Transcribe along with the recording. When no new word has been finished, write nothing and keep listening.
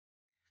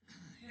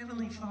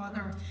Heavenly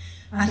Father,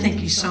 I thank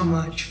you so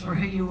much for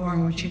who you are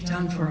and what you've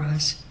done for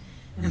us.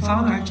 And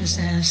Father, I just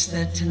ask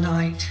that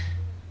tonight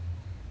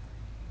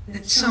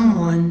that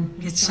someone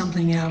gets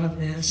something out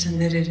of this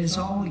and that it is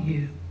all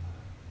you.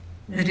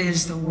 That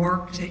is the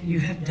work that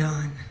you have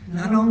done,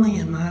 not only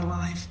in my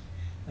life,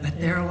 but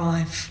their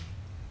life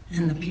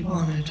and the people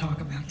I'm going to talk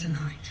about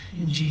tonight.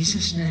 In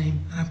Jesus'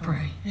 name I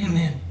pray.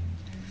 Amen.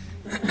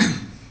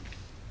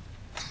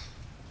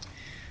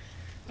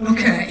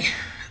 Okay.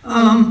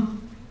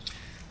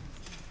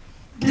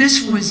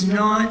 This was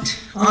not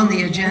on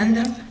the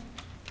agenda,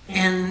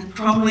 and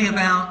probably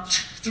about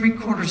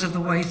 3/4 of the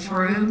way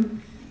through,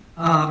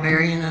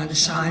 Barry and I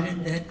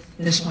decided that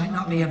this might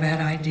not be a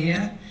bad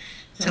idea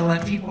to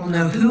let people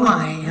know who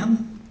I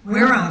am,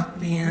 where I've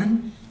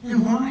been,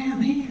 and why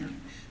I'm here.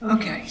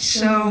 Okay,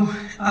 so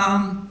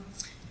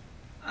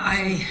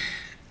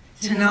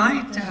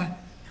tonight, a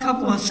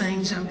couple of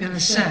things I'm going to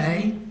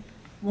say.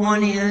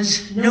 One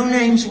is no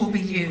names will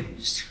be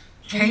used.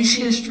 Case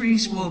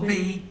histories will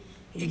be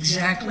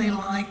exactly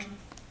like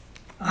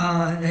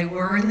they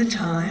were in the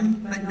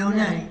time, but no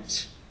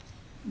names.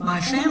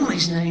 My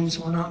family's names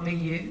will not be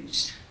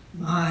used.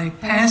 My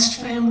past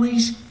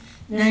family's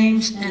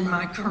names and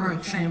my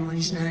current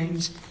family's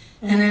names.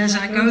 And as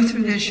I go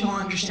through this, you'll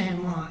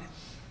understand why.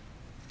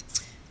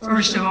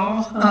 First of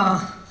all,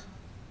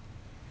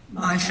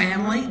 my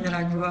family that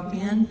I grew up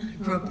in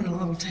a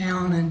little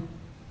town in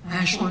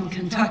Ashland,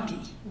 Kentucky.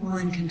 Well,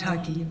 in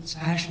Kentucky, it's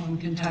Ashland,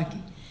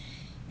 Kentucky.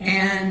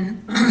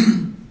 And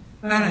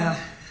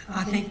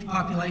I think the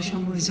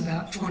population was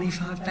about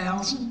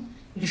 25,000,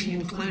 if you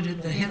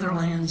included the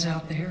hitherlands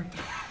out there.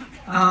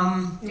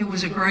 It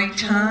was a great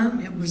time.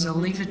 It was a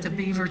Leave It to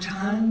Beaver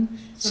time.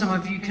 Some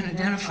of you can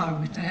identify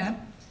with that.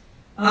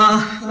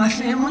 My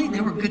family,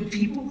 they were good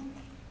people.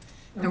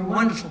 They were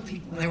wonderful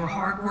people. They were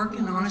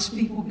hardworking, honest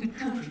people, good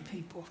country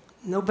people.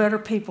 No better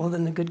people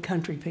than the good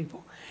country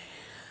people.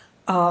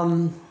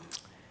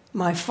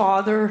 My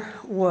father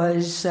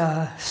was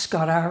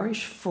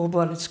Scot-Irish,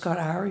 full-blooded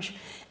Scot-Irish,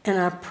 and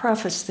I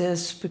preface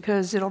this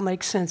because it'll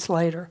make sense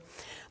later.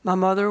 My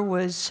mother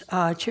was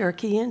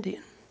Cherokee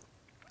Indian.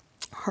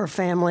 Her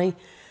family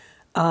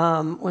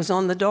was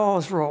on the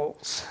Dawes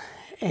rolls,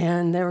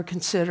 and they were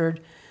considered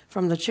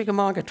from the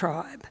Chickamauga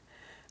tribe.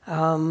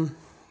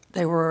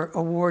 They were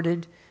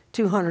awarded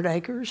 200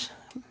 acres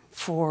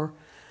for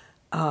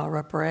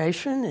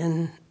reparation,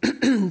 and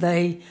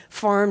they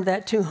farmed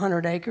that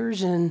 200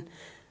 acres in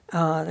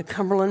the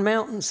Cumberland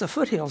Mountains, the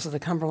foothills of the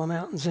Cumberland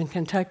Mountains in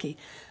Kentucky.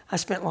 I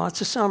spent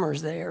lots of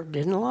summers there.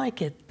 Didn't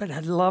like it, but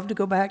I'd love to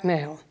go back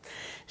now.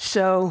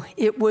 So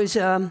it was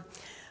a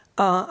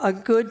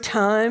good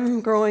time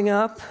growing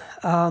up.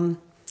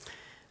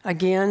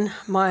 Again,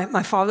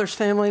 my father's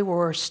family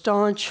were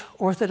staunch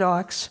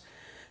Orthodox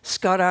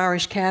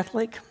Scot-Irish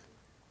Catholic.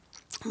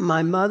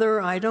 My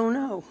mother, I don't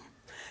know.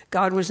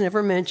 God was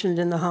never mentioned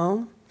in the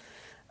home.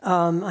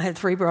 I had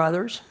 3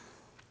 brothers,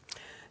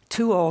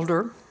 2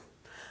 older,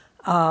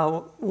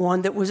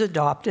 one that was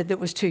adopted that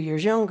was 2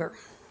 years younger.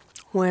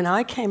 When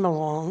I came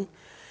along,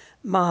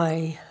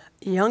 my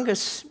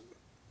youngest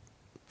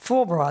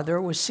full brother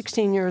was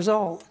 16 years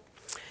old.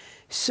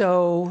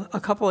 So a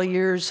couple of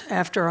years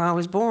after I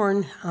was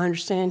born, I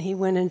understand he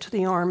went into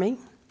the Army,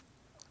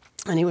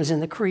 and he was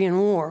in the Korean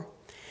War.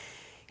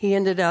 He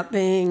ended up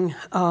being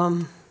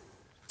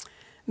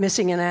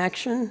missing in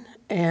action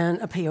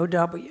and a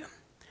POW.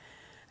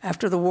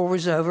 After the war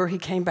was over, he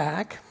came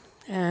back,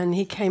 and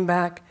he came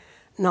back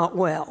not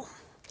well.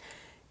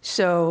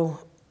 So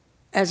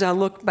as I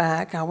look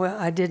back,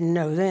 I didn't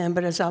know then,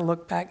 but as I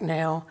look back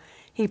now,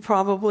 he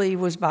probably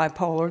was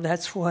bipolar.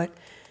 That's what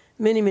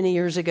many, many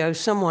years ago,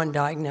 someone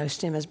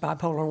diagnosed him as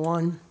bipolar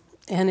 1.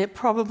 And it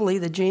probably,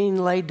 the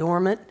gene lay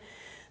dormant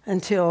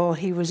until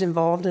he was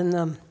involved in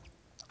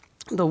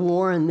the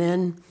war, and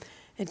then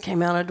it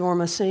came out of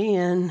dormancy,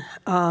 and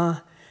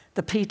the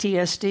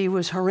PTSD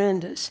was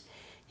horrendous.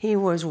 He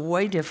was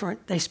way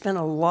different. They spent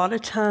a lot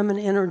of time and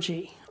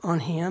energy on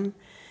him,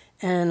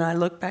 and I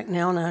look back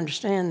now and I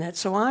understand that.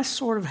 So I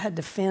sort of had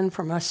to fend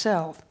for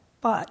myself,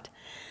 but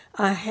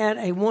I had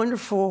a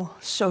wonderful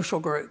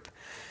social group.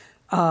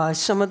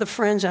 Some of the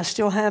friends I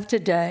still have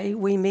today,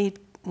 we meet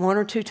 1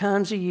 or 2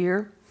 times a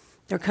year.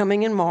 They're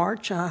coming in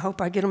March. I hope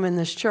I get them in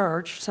this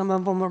church. Some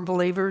of them are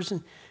believers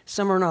and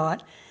some are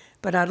not,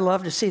 but I'd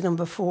love to see them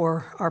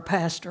before our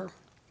pastor.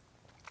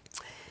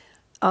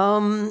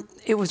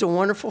 It was a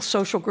wonderful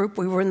social group.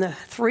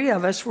 3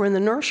 of us were in the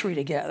nursery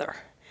together.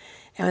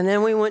 And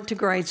then we went to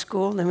grade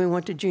school, then we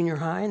went to junior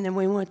high, and then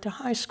we went to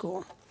high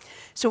school.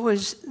 So it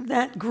was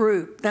that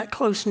group, that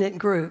close-knit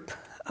group,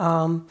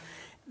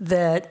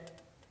 that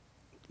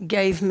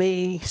gave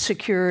me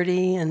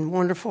security and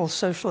wonderful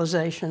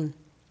socialization.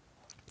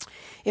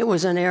 It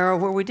was an era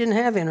where we didn't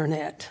have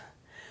internet.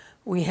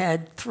 We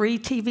had 3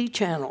 TV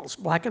channels,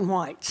 black and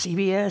white,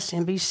 CBS,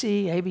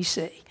 NBC,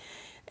 ABC.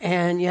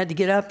 And you had to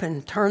get up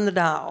and turn the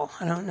dial.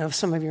 I don't know if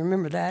some of you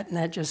remember that, and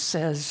that just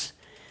says,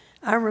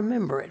 I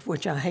remember it,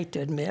 which I hate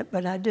to admit,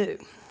 but I do.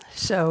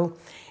 So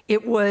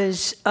it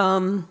was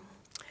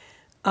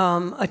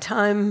a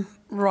time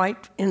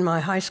right in my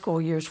high school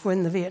years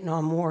when the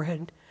Vietnam War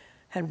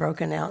had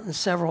broken out, and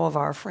several of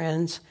our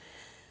friends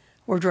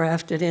were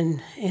drafted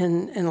and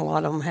a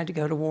lot of them had to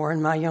go to war,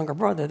 and my younger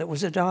brother that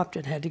was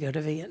adopted had to go to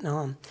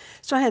Vietnam.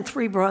 So I had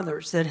 3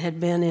 brothers that had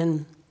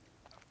been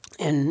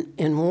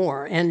in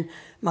war, and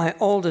my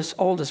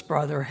oldest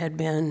brother had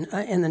been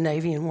in the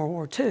Navy in World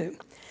War II.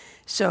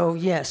 So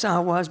yes, I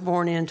was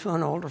born into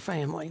an older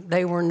family.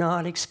 They were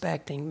not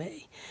expecting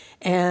me.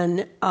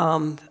 And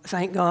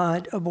thank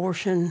God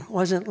abortion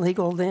wasn't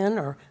legal then,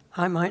 or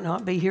I might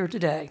not be here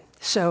today.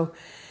 So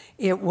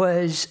it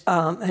was,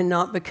 and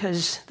not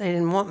because they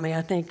didn't want me.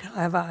 I think,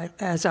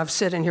 as I've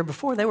said in here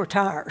before, they were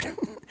tired.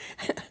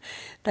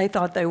 They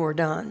thought they were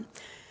done.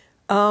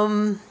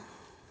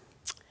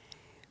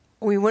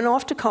 We went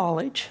off to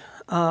college.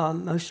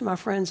 Most of my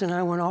friends and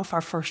I went off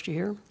our first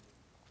year.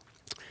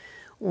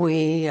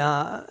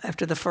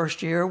 After the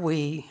first year,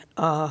 we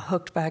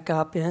hooked back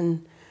up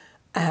in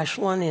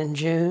Ashland in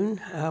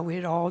June. We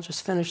had all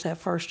just finished that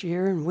first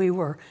year, and we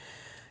were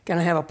going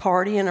to have a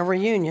party and a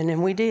reunion,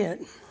 and we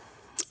did.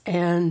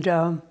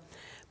 And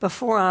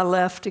before I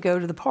left to go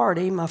to the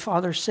party, my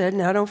father said,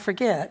 "Now don't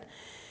forget,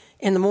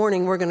 in the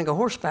morning we're going to go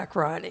horseback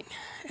riding."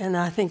 And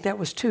I think that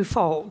was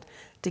twofold,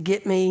 to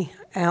get me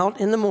out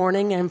in the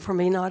morning and for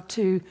me not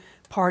to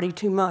party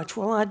too much.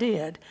 Well, I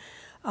did.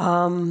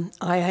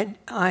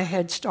 I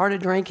had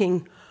started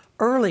drinking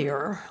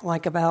earlier,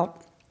 like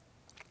about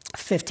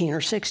 15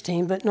 or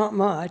 16, but not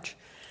much.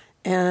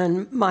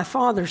 And my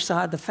father's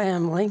side of the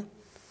family,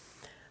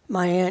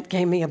 my aunt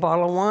gave me a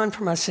bottle of wine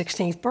for my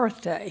 16th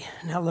birthday.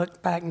 And I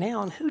look back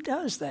now, and who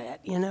does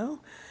that, you know?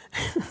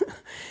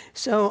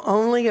 So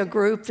only a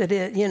group that,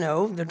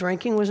 the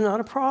drinking was not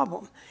a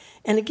problem.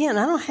 And again,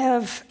 I don't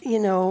have,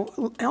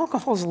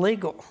 alcohol's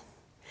legal.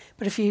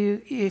 But if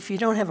you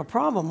don't have a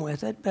problem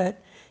with it,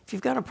 but if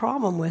you've got a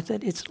problem with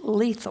it, it's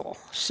lethal.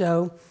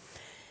 So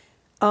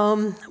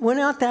went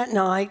out that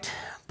night,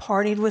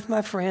 partied with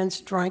my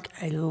friends, drank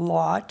a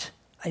lot.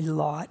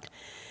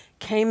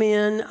 Came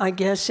in, I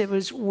guess it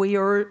was wee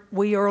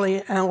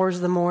early hours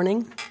of the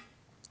morning,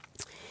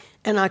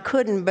 and I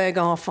couldn't beg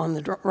off on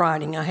the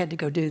riding. I had to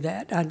go do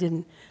that.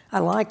 I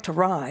like to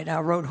ride. I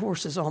rode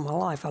horses all my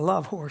life. I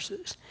love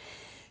horses.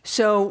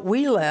 So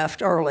we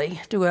left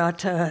early to go out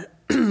to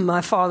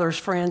my father's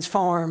friend's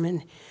farm,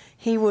 and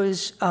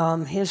his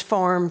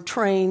farm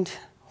trained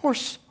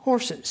horse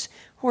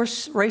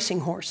racing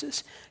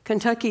horses.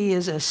 Kentucky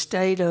is a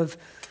state of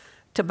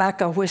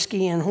tobacco,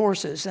 whiskey, and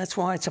horses. That's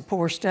why it's a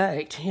poor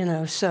state,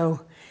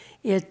 So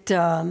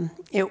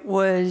it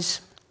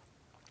was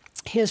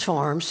his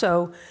farm.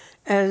 So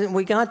as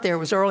we got there, it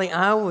was early.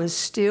 I was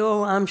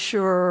still, I'm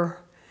sure,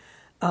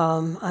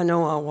 I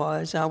know I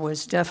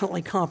was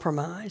definitely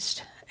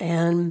compromised.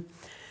 And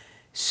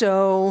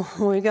so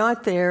when we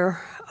got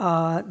there,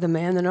 the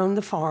man that owned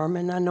the farm,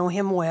 and I know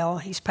him well,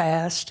 he's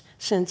passed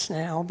since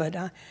now, but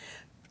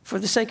for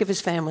the sake of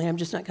his family, I'm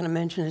just not going to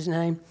mention his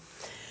name.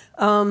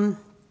 The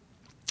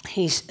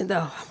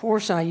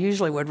horse I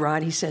usually would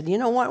ride, he said, "You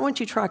know what, why don't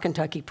you try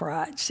Kentucky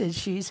Pride?" He said,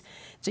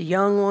 it's a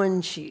young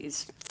one,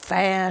 she's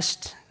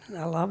fast,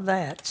 I love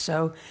that.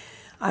 So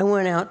I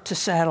went out to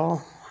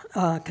saddle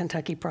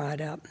Kentucky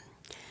Pride up.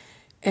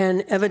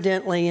 And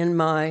evidently in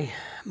my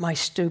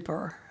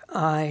stupor,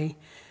 I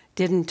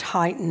didn't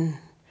tighten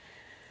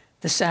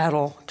the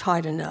saddle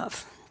tight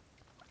enough.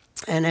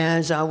 And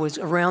as I was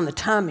around the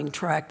timing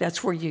track,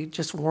 that's where you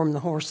just warm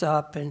the horse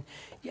up, and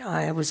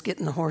I was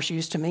getting the horse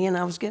used to me, and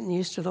I was getting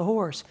used to the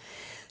horse.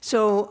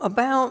 So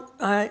about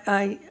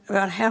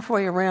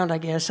halfway around, I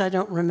guess, I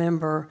don't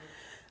remember,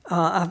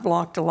 I've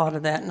blocked a lot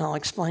of that, and I'll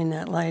explain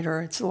that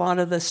later. It's a lot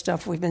of the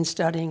stuff we've been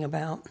studying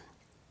about.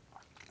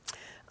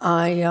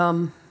 I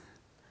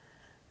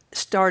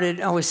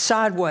was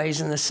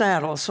sideways in the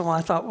saddle, so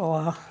I thought,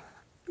 well,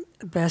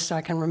 best I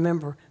can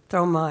remember,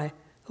 throw my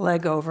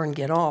leg over and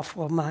get off.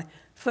 Well, my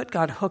foot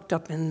got hooked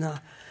up in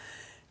the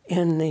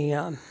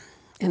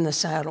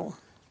saddle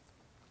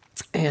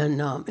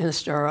and in the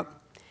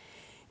stirrup,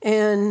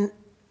 and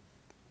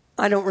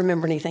I don't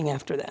remember anything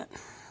after that.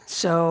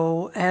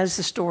 So as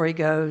the story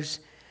goes,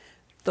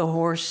 the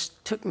horse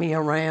took me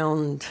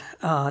around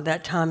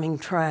that timing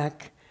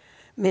track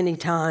many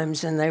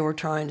times, and they were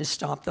trying to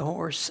stop the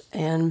horse.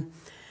 And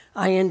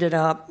I ended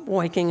up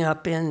waking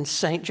up in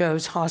St.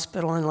 Joe's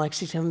Hospital in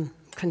Lexington,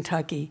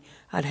 Kentucky.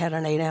 I'd had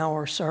an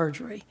 8-hour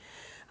surgery.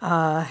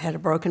 I had a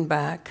broken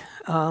back.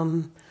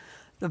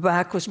 The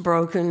back was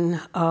broken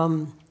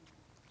about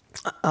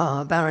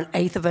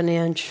 1/8 of an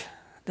inch,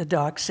 the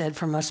doc said,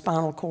 from my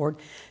spinal cord.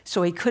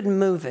 So he couldn't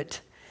move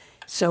it.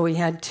 So he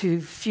had to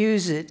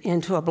fuse it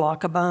into a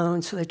block of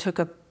bone. So they took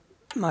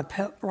my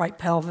right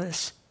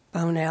pelvic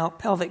bone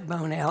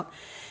out,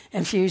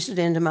 and fused it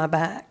into my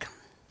back.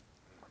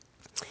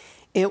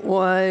 It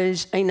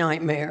was a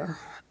nightmare.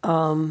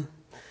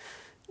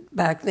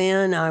 Back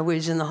then, I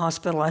was in the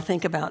hospital, I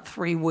think, about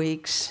 3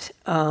 weeks.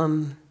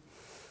 And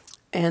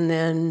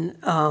then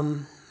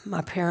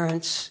my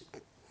parents,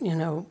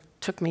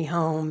 took me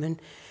home. And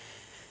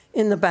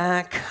in the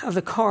back of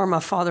the car, my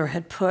father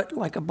had put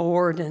like a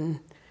board and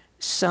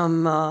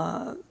some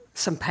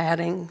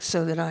padding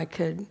so that I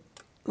could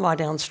lie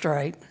down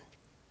straight.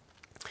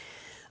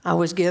 I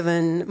was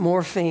given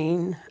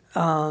morphine,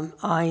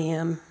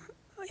 IM,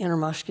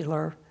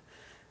 intramuscular,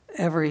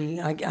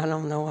 I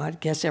don't know, I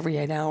guess every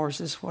 8 hours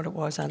is what it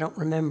was. I don't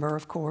remember,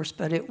 of course,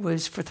 but it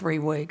was for 3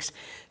 weeks.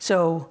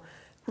 So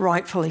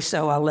rightfully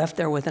so, I left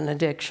there with an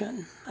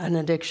addiction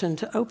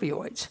to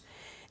opioids.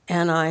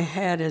 And I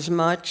had as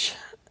much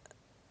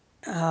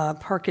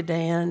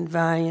Percodan,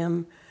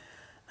 Valium,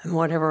 and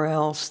whatever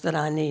else that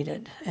I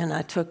needed. And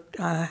I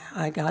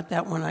got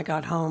that when I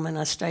got home, and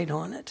I stayed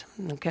on it,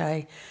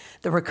 okay?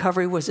 The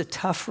recovery was a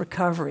tough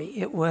recovery.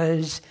 It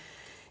was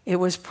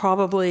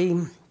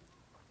probably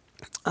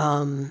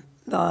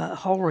the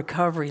whole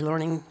recovery,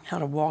 learning how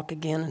to walk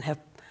again and have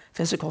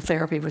physical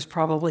therapy, was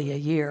probably a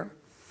year.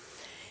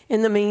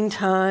 In the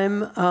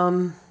meantime,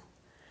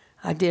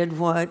 I did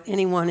what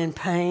anyone in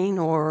pain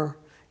or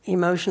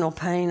emotional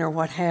pain or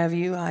what have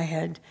you. I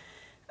had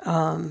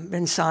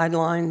been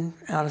sidelined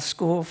out of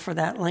school for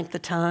that length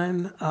of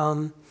time.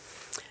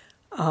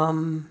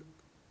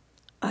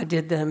 I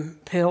did them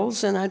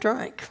pills and I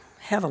drank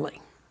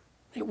heavily.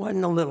 It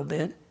wasn't a little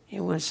bit,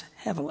 it was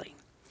heavily.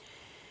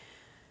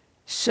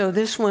 So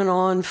this went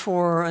on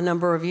for a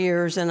number of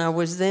years, and I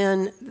was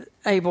then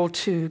able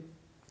to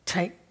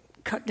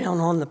cut down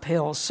on the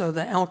pills, so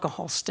the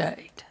alcohol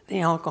stayed. The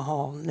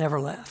alcohol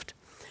never left.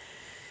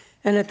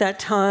 And at that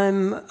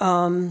time,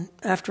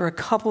 after a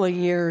couple of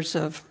years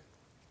of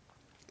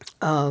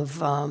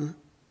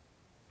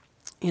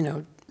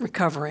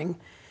recovering,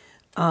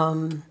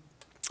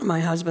 my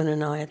husband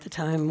and I at the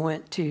time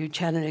went to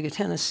Chattanooga,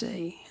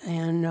 Tennessee.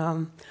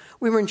 And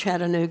we were in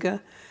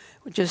Chattanooga.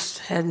 We just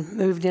had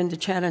moved into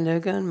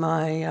Chattanooga, and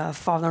my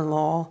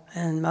father-in-law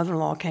and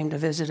mother-in-law came to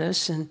visit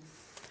us.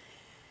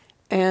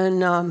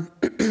 And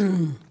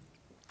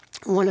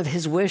one of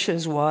his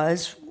wishes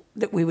was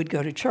that we would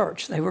go to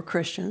church. They were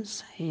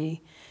Christians.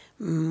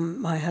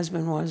 My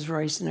husband was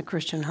raised in a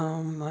Christian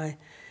home.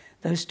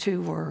 Those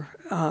two were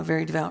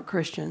very devout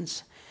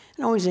Christians.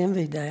 And I always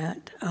envied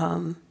that.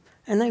 And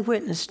they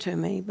witnessed to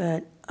me,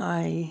 but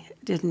I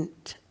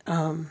didn't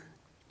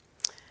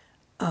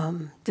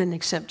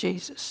accept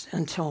Jesus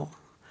until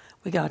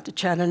we got to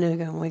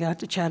Chattanooga. When we got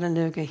to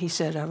Chattanooga, he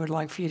said, "I would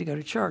like for you to go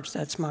to church.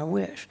 That's my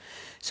wish."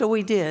 So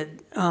we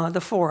did. The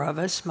 4 of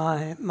us,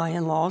 my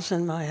in-laws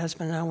and my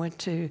husband and I, went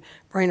to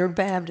Brainerd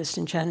Baptist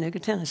in Chattanooga,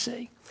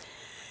 Tennessee.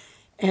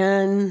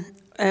 And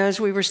as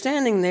we were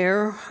standing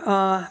there,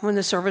 when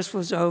the service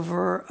was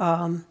over,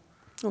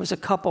 there was a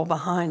couple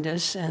behind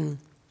us, and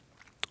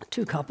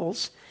 2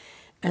 couples,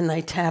 and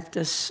they tapped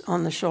us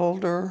on the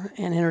shoulder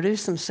and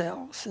introduced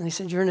themselves. And they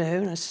said, "You're new?"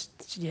 And I said,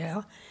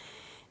 "Yeah."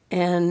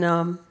 And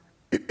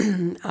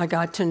I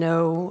got to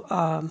know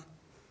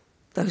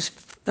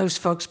those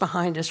folks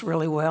behind us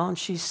really well. And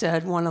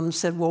one of them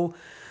said, "Well,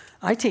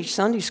 I teach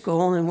Sunday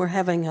school, and we're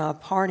having a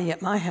party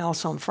at my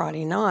house on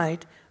Friday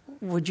night.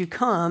 Would you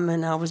come?"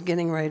 And I was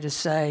getting ready to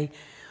say,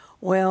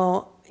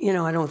 "Well,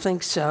 I don't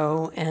think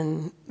so."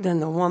 And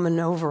then the woman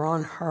over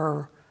on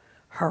her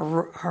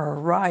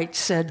right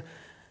said,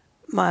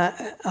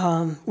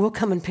 "We'll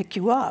come and pick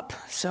you up."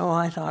 So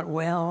I thought,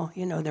 well,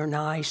 they're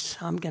nice.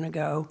 I'm going to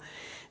go.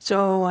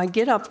 So I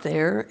get up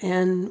there,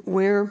 and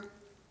we're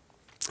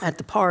at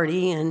the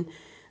party, and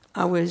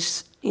I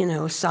was,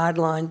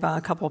 sidelined by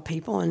a couple of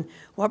people. And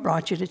 "What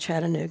brought you to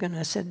Chattanooga?" And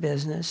I said,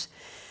 "Business."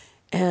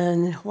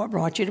 And "What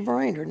brought you to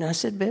Brainerd?" And I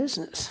said,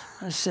 "Business."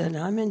 I said,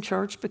 "I'm in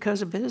church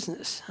because of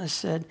business." I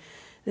said,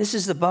 "This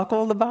is the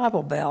buckle of the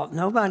Bible belt.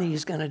 Nobody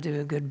is going to do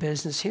a good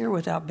business here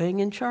without being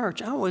in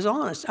church." I was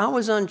honest. I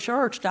was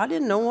unchurched. I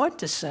didn't know what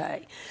to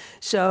say.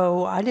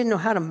 So I didn't know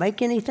how to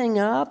make anything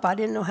up. I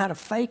didn't know how to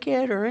fake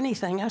it or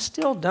anything. I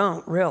still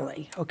don't,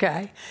 really,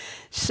 okay?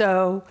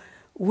 So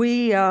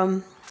we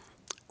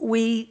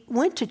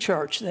went to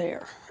church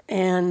there,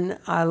 and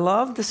I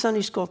loved the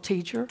Sunday school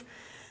teacher.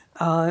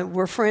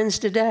 We're friends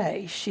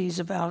today. She's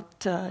about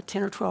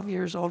 10 or 12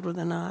 years older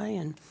than I,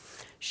 and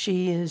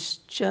she is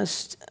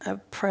just a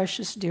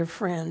precious dear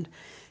friend.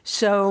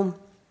 So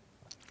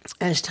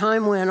as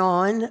time went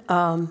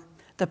on,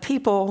 the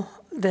people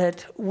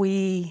that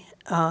we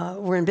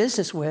were in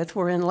business with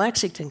were in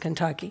Lexington,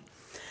 Kentucky.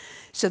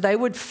 So they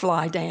would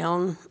fly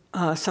down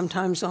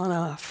sometimes on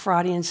a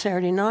Friday and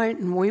Saturday night,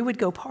 and we would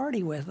go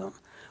party with them.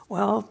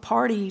 Well,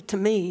 party to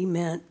me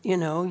meant,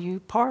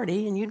 you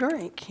party and you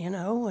drink,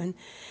 and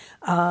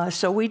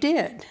so we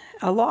did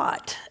a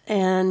lot.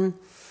 And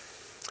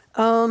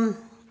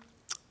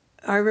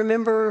I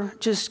remember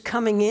just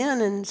coming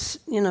in and,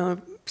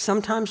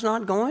 sometimes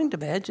not going to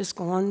bed, just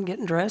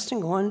getting dressed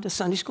and going to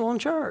Sunday school and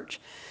church.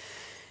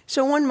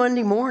 So one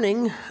Monday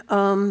morning,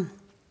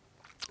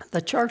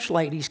 the church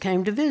ladies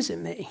came to visit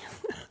me.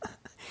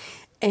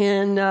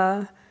 And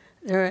I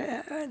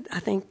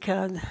think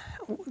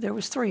there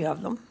was 3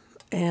 of them.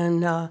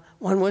 And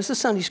one was the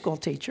Sunday school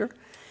teacher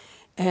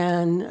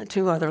and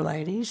 2 other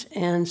ladies.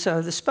 And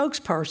so the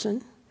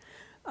spokesperson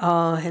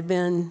had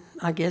been,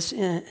 I guess,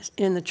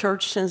 in the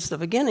church since the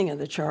beginning of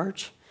the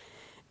church.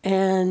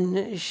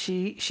 And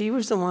she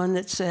was the one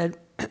that said,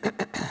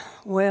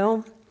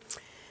 well,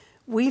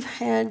 we've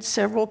had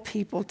several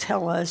people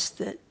tell us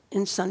that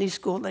in Sunday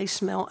school they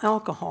smell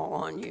alcohol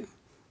on you.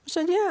 I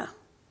said, yeah.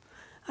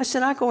 I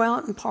said, I go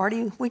out and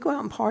party. We go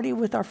out and party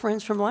with our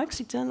friends from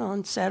Lexington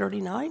on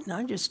Saturday night, and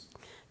I just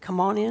come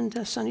on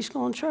into Sunday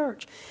school and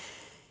church.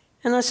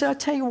 And I said, I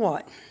tell you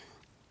what.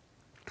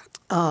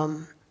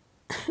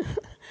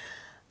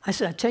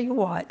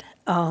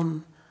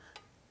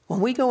 When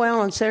we go out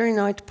on Saturday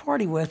night to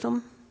party with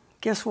them,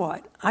 guess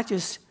what? I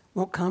just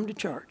won't come to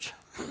church.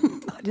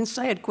 I didn't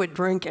say I'd quit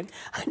drinking.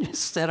 I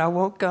just said I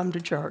won't come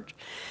to church.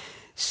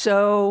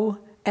 So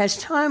as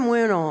time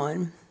went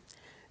on,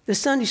 the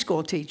Sunday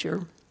school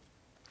teacher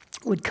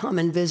would come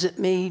and visit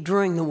me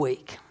during the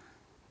week.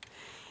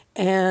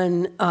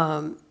 And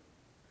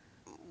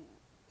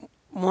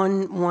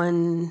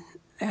one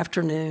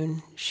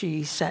afternoon,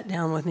 she sat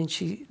down with me.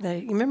 You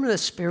remember the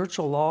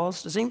Spiritual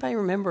Laws? Does anybody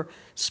remember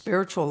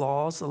Spiritual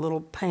Laws, the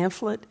little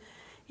pamphlet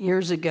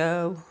years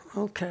ago?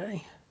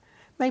 Okay,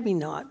 maybe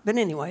not. But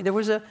anyway,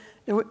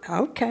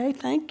 okay,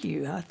 thank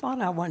you. I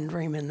thought I wasn't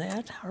dreaming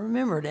that. I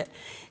remembered it.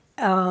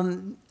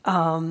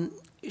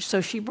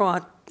 So she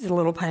brought the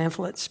little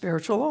pamphlet,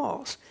 Spiritual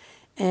Laws,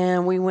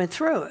 and we went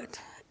through it.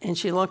 And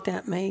she looked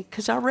at me,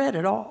 because I read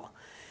it all.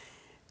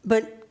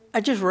 But I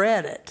just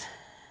read it.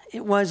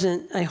 It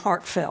wasn't a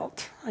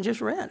heartfelt. I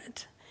just read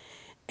it.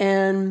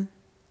 And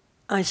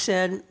I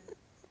said,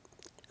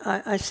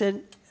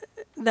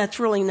 that's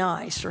really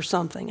nice or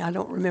something. I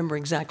don't remember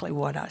exactly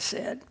what I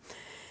said.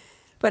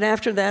 But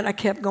after that, I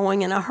kept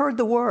going, and I heard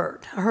the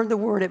word. I heard the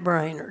word at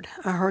Brainerd.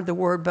 I heard the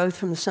word both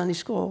from the Sunday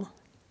school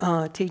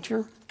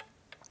teacher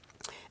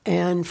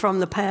and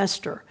from the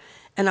pastor.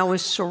 And I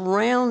was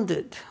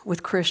surrounded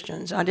with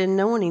Christians. I didn't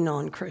know any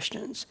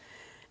non-Christians.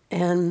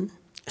 And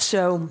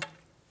so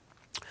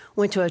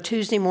went to a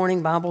Tuesday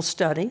morning Bible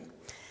study.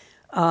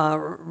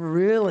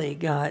 Really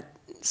got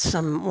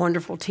some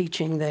wonderful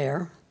teaching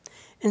there.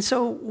 And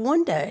so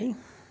one day,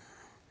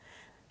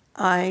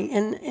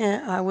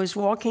 I was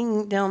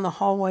walking down the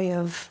hallway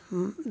of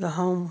the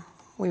home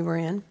we were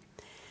in,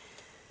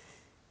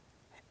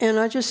 and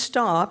I just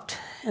stopped,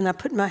 and I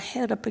put my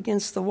head up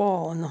against the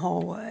wall in the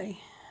hallway.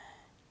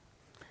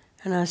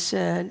 And I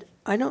said,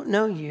 I don't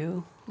know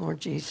you, Lord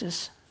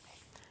Jesus,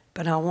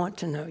 but I want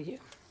to know you.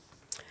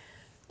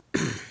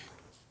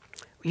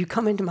 Will you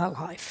come into my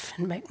life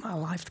and make my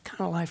life the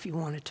kind of life you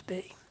want it to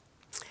be?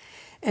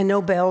 And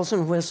no bells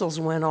and whistles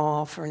went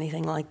off or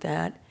anything like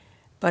that.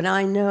 But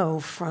I know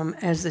from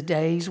as the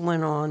days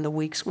went on, the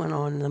weeks went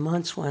on, and the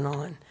months went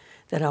on,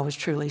 that I was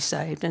truly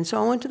saved. And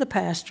so I went to the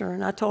pastor,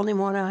 and I told him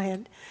what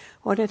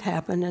had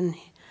happened, and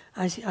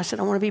I said,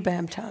 I want to be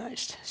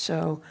baptized.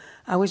 So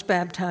I was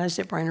baptized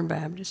at Brainerd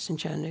Baptist in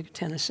Chattanooga,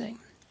 Tennessee.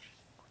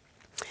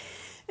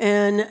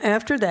 And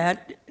after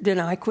that, did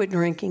I quit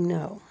drinking?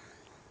 No.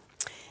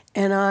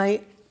 And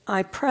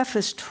I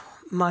prefaced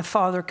my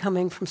father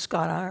coming from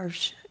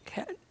Scotch-Irish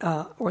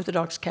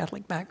Orthodox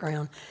Catholic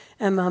background,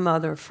 and my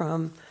mother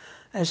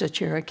as a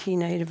Cherokee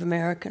Native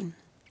American.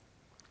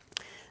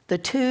 The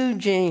two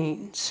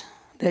genes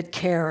that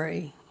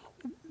carry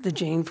the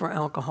gene for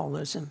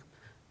alcoholism,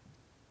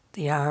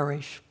 the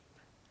Irish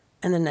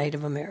and the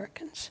Native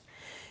Americans.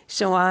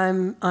 So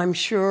I'm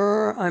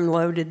sure I'm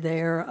loaded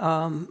there.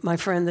 My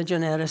friend, the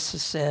geneticist,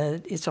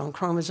 said it's on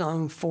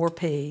chromosome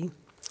 4P.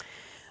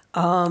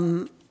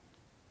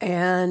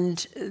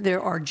 And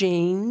there are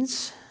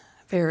genes,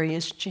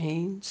 various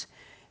genes,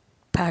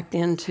 packed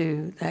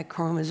into that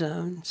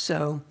chromosome.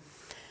 So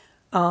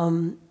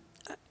I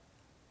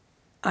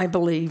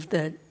believe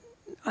that,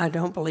 I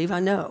don't believe, I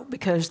know,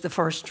 because the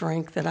first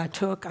drink that I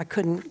took, I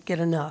couldn't get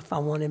enough. I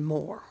wanted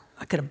more.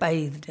 I could have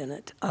bathed in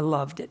it. I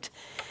loved it.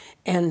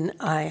 And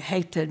I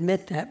hate to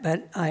admit that,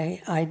 but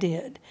I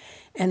did.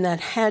 And that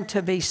had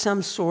to be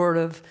some sort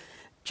of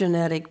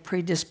genetic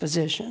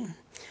predisposition.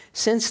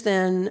 Since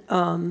then,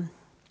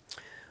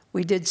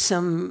 we did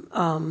some,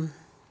 I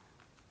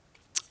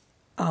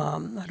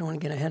don't want to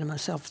get ahead of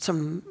myself,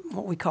 some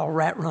what we call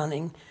rat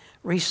running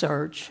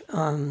research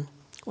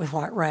with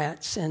white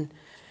rats, and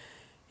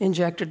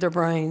injected their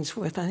brains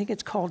with, I think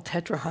it's called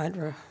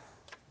tetrahydra,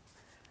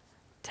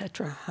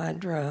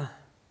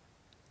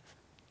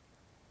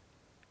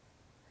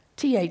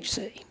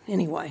 THC.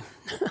 Anyway,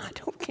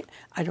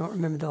 I don't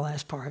remember the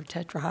last part of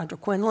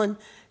tetrahydroquinone,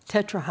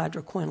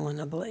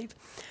 I believe.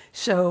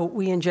 So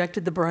we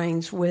injected the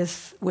brains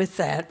with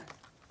that,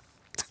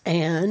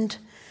 and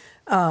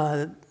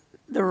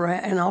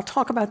and I'll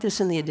talk about this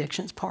in the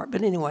addictions part,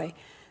 but anyway,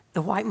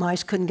 the white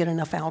mice couldn't get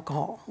enough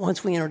alcohol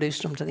once we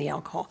introduced them to the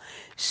alcohol.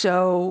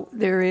 So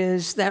there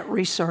is that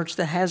research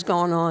that has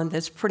gone on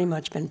that's pretty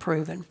much been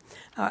proven.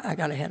 I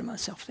got ahead of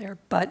myself there.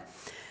 But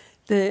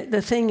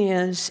the thing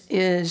is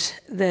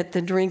that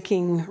the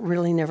drinking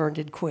really never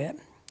did quit.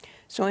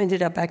 So I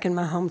ended up back in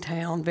my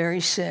hometown, very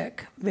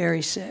sick,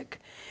 very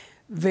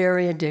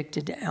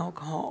addicted to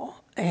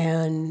alcohol,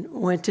 and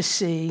went to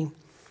see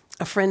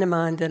a friend of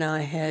mine that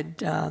I had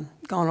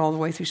gone all the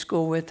way through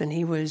school with, and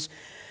he was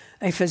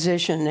a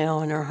physician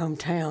now in our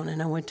hometown.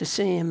 And I went to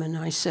see him, and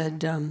I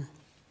said,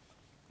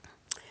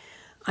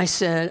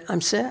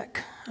 I'm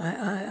sick.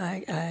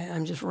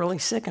 I'm just really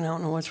sick, and I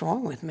don't know what's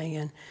wrong with me.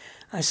 And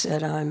I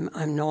said,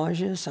 I'm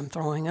nauseous. I'm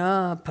throwing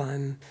up.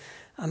 I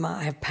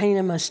have pain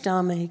in my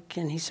stomach.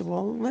 And he said,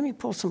 well, let me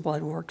pull some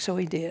blood work. So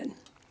he did.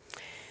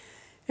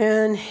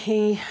 And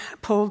he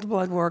pulled the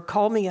blood work,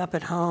 called me up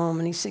at home,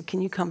 and he said, can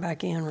you come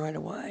back in right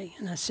away?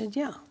 And I said,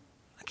 yeah,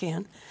 I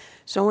can.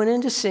 So I went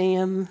in to see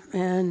him,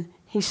 and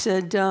he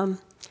said, you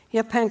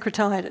have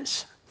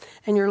pancreatitis,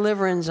 and your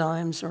liver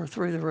enzymes are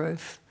through the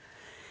roof.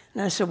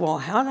 And I said, well,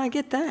 how did I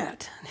get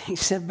that? He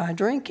said, by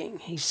drinking.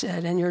 He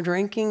said, and you're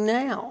drinking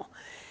now.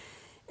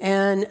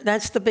 And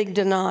that's the big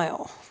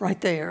denial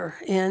right there.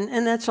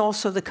 And that's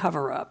also the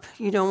cover-up.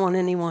 You don't want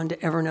anyone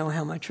to ever know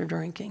how much you're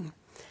drinking.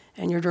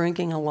 And you're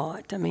drinking a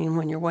lot. I mean,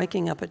 when you're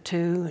waking up at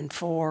 2 and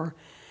 4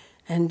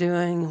 and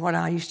doing what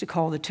I used to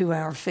call the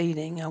 2-hour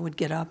feeding, I would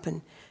get up at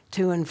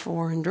 2 and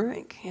 4 and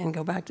drink and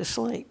go back to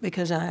sleep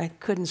because I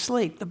couldn't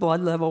sleep. The blood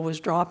level was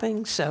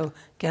dropping, so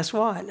guess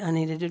what? I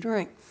needed to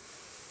drink.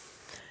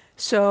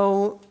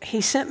 So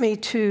he sent me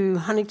to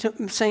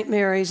St.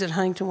 Mary's at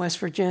Huntington, West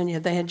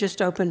Virginia. They had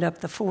just opened up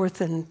the 4th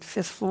and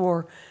 5th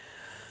floor,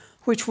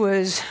 which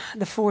was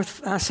the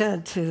 4th. I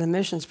said to the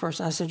missions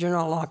person, I said, you're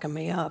not locking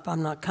me up.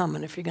 I'm not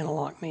coming if you're going to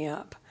lock me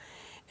up.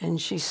 And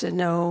she said,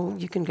 no,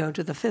 you can go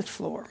to the 5th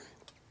floor.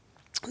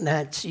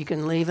 You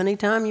can leave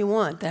anytime you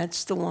want.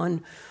 That's the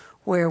one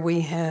where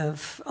we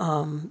have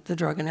the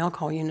drug and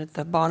alcohol unit.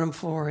 The bottom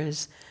floor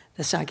is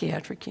the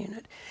psychiatric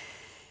unit.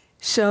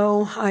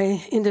 So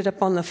I ended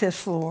up on the 5th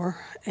floor,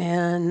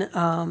 and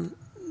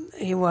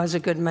he was a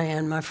good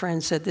man. My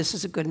friend said, this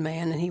is a good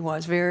man, and he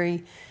was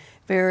very,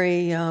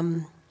 very,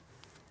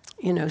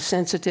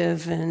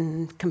 sensitive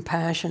and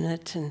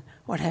compassionate and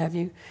what have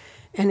you.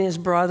 And his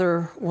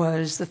brother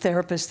was the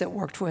therapist that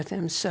worked with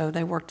him, so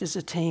they worked as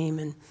a team.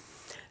 And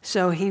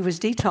so he was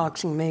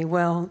detoxing me.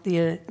 Well,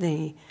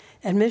 the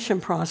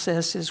admission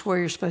process is where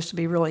you're supposed to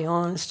be really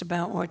honest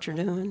about what you're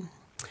doing.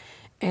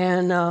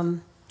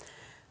 And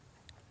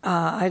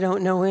I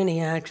don't know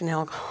any acting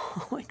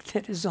alcoholic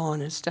that is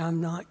honest. I'm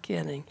not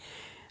kidding.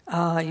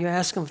 You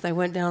ask them if they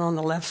went down on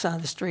the left side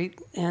of the street,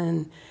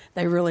 and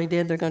they really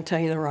did, they're going to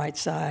tell you the right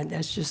side.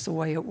 That's just the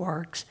way it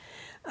works.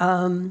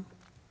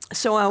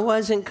 So I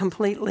wasn't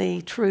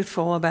completely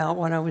truthful about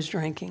what I was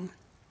drinking,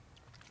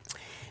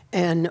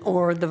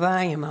 or the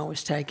Valium I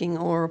was taking,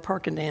 or a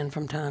Percodan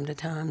from time to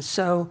time.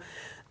 So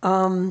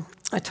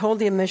I told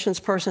the admissions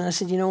person, I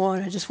said, you know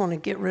what, I just want to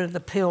get rid of the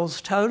pills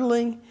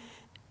totally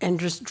and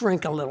just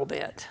drink a little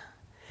bit.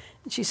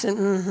 And she said,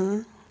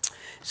 mm-hmm.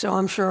 So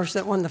I'm sure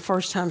that wasn't the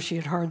first time she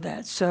had heard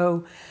that.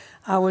 So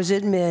I was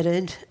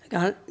admitted,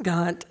 got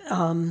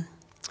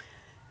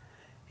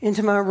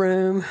into my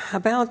room.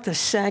 About the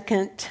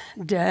second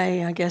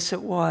day, I guess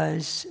it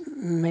was,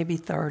 maybe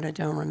third, I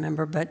don't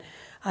remember, but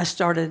I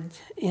started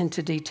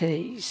into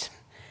DTs.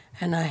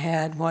 And I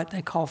had what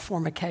they call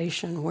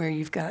formication, where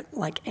you've got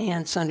like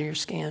ants under your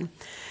skin.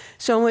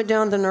 So I went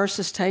down to the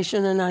nurse's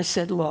station and I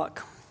said,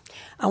 look,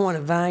 I want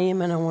a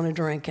Valium and I want a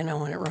drink and I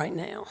want it right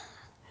now.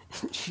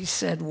 She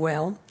said,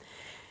 well,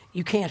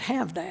 you can't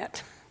have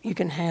that. You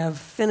can have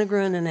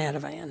Phenergan and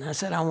Ativan. I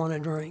said, I want a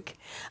drink.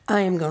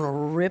 I am going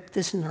to rip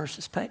this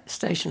nurse's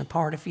station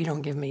apart if you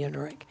don't give me a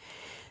drink.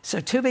 So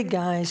 2 big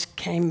guys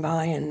came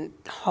by and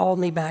hauled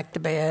me back to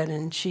bed,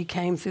 and she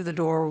came through the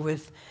door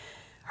with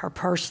her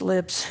pursed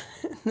lips,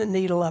 the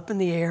needle up in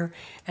the air,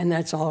 and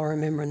that's all I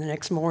remember. And the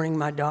next morning,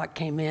 my doc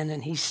came in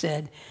and he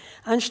said,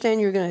 I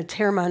understand you're going to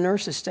tear my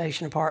nurse's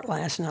station apart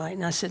last night.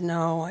 And I said,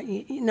 no,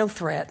 no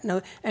threat.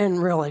 No.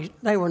 And really,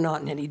 they were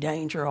not in any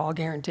danger, I'll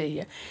guarantee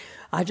you.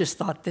 I just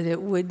thought that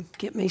it would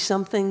get me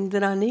something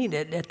that I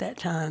needed at that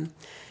time.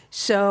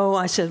 So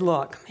I said,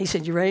 look, he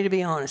said, you ready to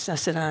be honest? I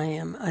said, I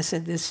am. I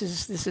said, this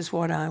is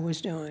what I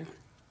was doing.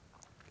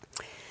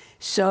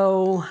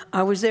 So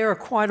I was there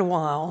quite a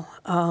while.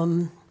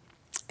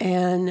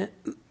 And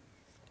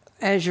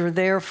as you're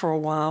there for a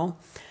while,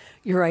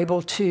 you're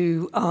able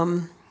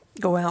to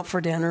go out for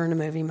dinner and a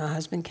movie. My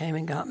husband came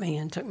and got me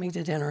and took me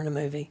to dinner and a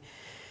movie.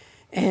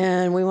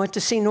 And we went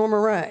to see Norma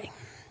Ray.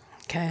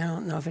 Okay, I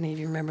don't know if any of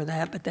you remember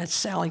that, but that's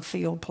Sally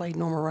Field played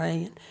Norma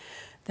Ray.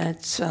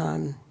 That's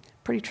a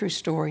pretty true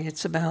story.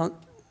 It's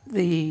about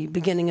the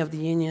beginning of the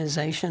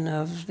unionization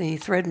of the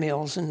thread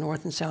mills in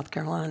North and South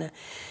Carolina.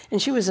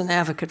 And she was an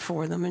advocate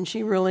for them, and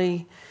she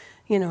really,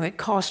 it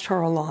cost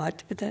her a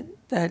lot, but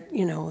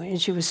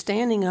and she was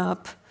standing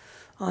up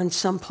on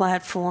some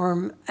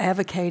platform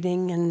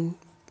advocating and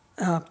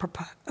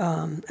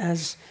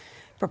as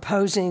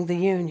proposing the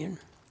union.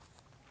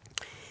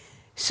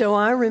 So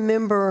I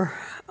remember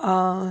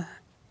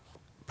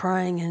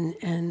praying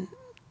and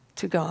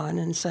to God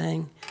and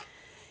saying,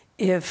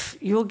 if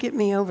you'll get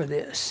me over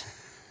this,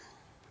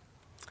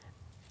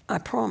 I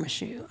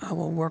promise you I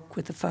will work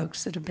with the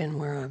folks that have been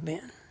where I've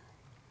been.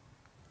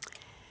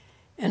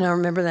 And I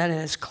remember that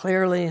as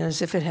clearly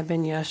as if it had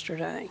been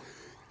yesterday.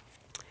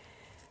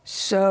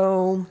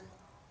 So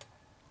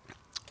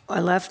I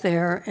left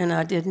there and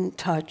I didn't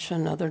touch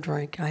another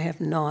drink. I have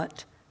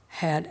not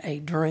had a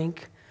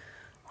drink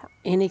or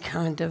any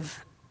kind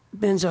of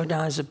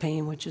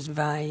benzodiazepine, which is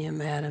Valium,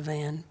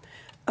 Ativan,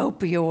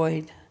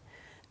 opioid.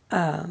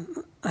 I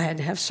had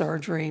to have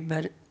surgery,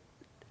 but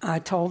I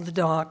told the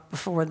doc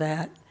before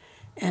that,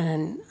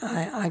 and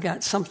I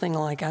got something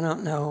like, I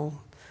don't know,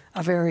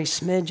 a very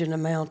smidgen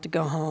amount to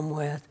go home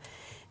with.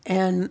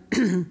 And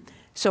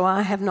so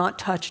I have not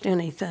touched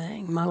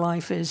anything. My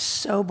life is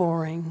so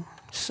boring,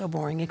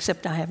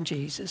 except I have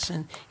Jesus,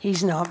 and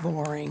he's not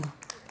boring.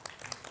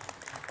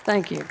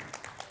 Thank you.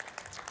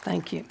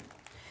 Thank you.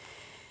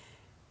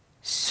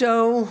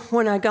 So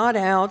when I got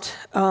out,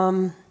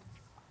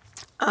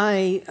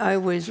 I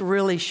was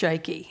really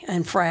shaky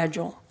and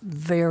fragile,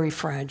 very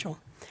fragile.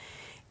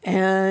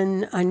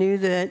 And I knew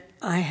that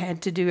I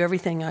had to do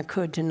everything I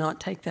could to not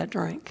take that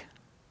drink.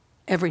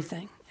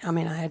 Everything. I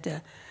mean, I had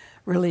to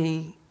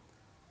really,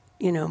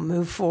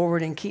 move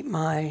forward and keep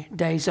my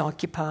days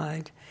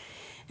occupied.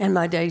 And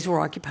my days were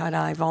occupied.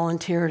 I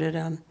volunteered at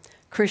a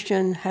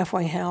Christian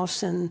halfway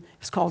house, and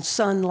it's called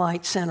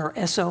Sunlight Center,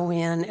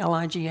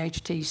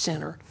 SONLIGHT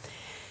Center,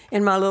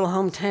 in my little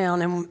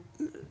hometown. And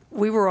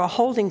we were a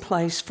holding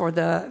place for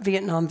the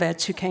Vietnam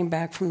vets who came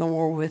back from the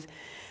war with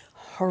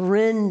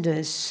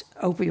horrendous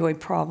opioid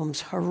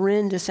problems,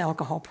 horrendous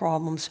alcohol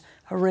problems,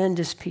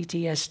 horrendous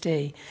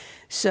PTSD.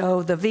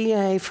 So the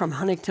VA from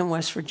Huntington,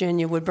 West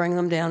Virginia would bring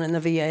them down in the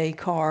VA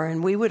car,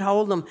 and we would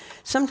hold them.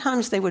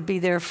 Sometimes they would be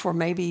there for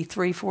maybe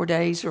 3-4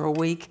 days or a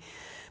week,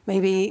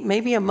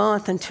 maybe a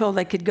month, until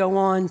they could go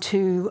on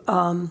to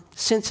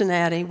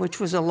Cincinnati,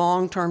 which was a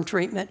long-term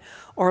treatment,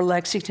 or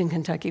Lexington,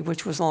 Kentucky,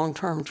 which was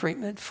long-term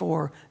treatment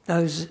for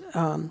those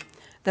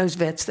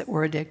vets that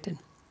were addicted.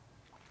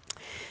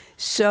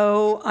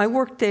 So I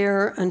worked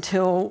there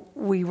until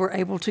we were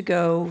able to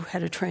go,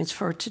 had a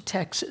transfer to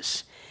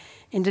Texas.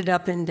 Ended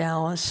up in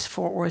Dallas,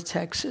 Fort Worth,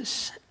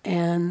 Texas.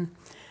 And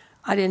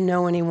I didn't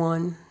know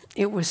anyone.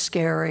 It was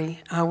scary.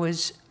 I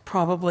was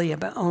probably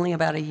only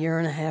about 1.5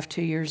 years,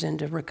 2 years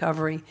into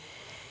recovery.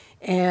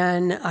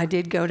 And I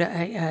did go to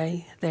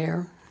AA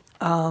there.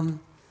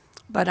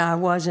 But I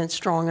wasn't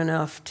strong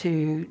enough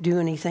to do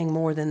anything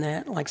more than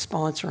that, like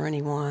sponsor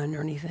anyone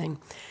or anything.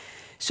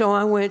 So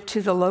I went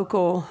to the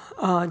local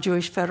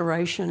Jewish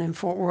Federation in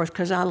Fort Worth,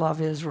 because I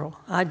love Israel.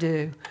 I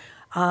do.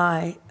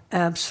 I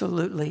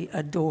absolutely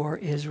adore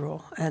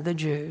Israel and the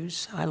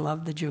Jews. I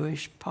love the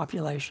Jewish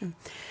population.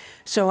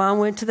 So I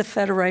went to the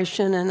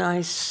Federation, and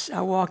I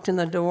walked in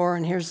the door,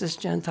 and here's this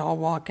Gentile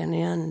walking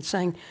in and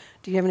saying,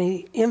 "Do you have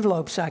any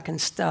envelopes I can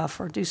stuff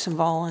or do some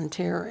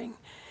volunteering?"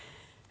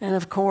 And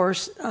of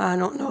course, I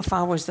don't know if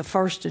I was the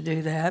first to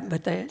do that,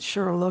 but it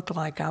sure looked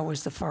like I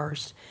was the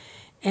first.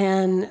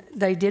 And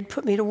they did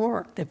put me to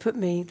work.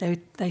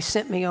 They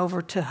sent me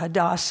over to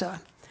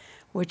Hadassah,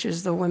 which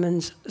is the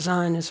Women's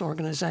Zionist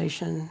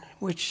organization,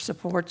 which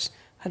supports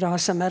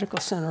Hadassah Medical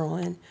Center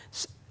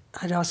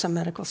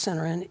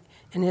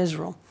in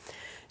Israel.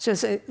 So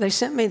they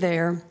sent me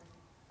there,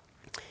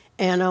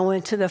 and I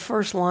went to the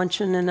first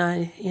luncheon, and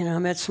I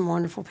met some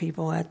wonderful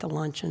people at the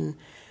luncheon,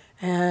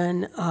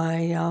 and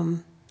I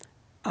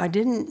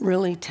didn't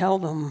really tell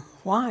them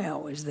why I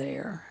was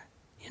there.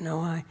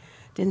 I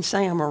didn't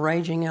say I'm a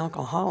raging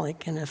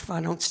alcoholic, and if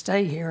I don't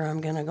stay here, I'm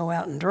going to go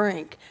out and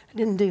drink. I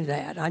didn't do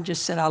that. I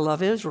just said I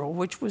love Israel,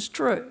 which was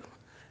true.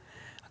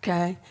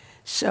 Okay?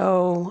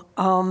 So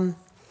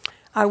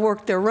I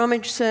worked their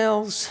rummage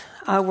sales.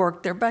 I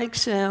worked their bake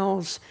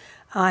sales.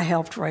 I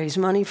helped raise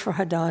money for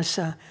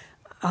Hadassah.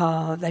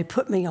 They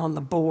put me on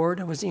the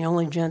board. I was the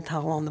only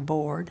Gentile on the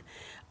board.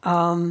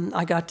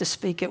 I got to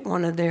speak at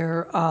one of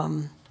their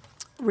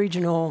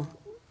regional,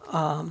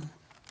 I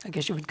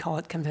guess you would call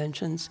it,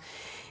 conventions.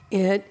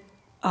 It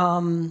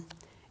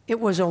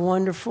was a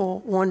wonderful,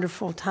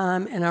 wonderful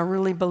time, and I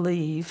really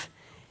believe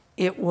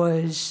it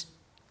was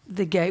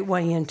the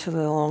gateway into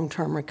the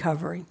long-term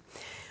recovery.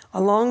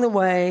 Along the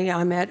way,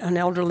 I met an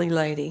elderly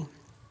lady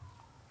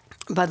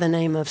by the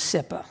name of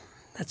Sippa.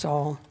 That's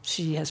all.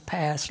 She has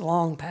passed,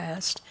 long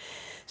passed.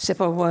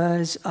 Sippa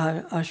was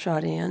a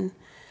shut-in.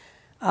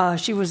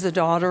 She was the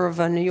daughter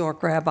of a New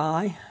York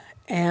rabbi,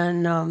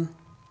 and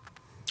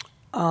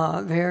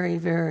very,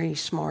 very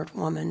smart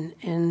woman.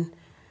 And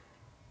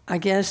I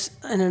guess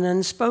in an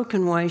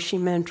unspoken way, she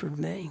mentored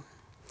me.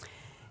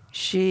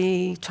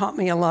 She taught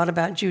me a lot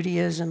about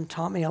Judaism,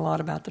 taught me a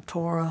lot about the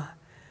Torah.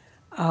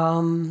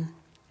 I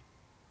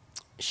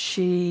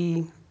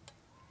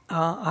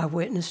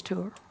witnessed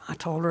to her. I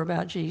told her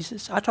about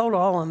Jesus. I told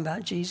all of them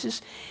about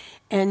Jesus.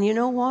 And you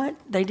know what?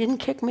 They didn't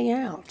kick me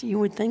out. You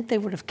would think they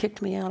would have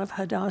kicked me out of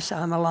Hadassah.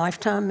 I'm a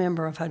lifetime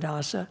member of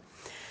Hadassah.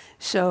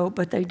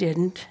 But they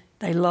didn't.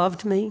 They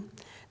loved me.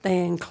 They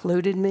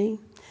included me.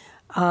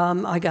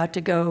 I got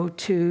to go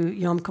to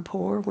Yom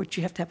Kippur, which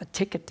you have to have a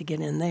ticket to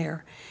get in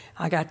there.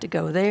 I got to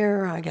go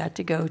there. I got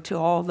to go to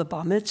all the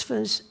bar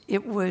mitzvahs.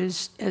 It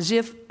was as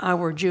if I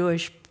were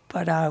Jewish,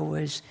 but I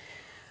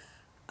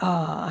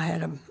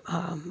had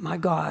my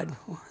God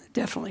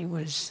definitely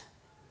was,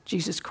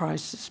 Jesus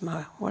Christ is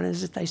what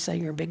is it they say,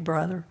 your big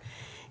brother?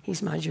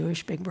 He's my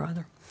Jewish big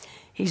brother.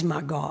 He's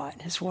my God,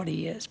 is what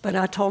he is. But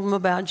I told him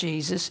about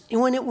Jesus, and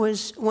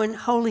when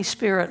Holy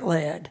Spirit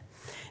led.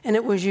 And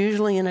it was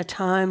usually in a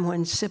time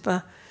when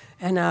Sippa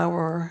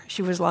and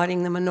she was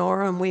lighting the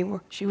menorah,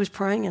 and she was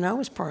praying and I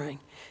was praying.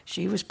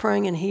 She was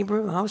praying in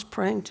Hebrew, I was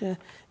praying to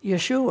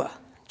Yeshua,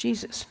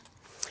 Jesus.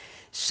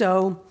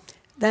 So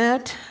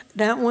that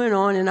went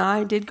on, and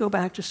I did go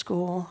back to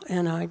school,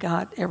 and I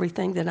got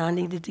everything that I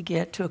needed to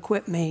get to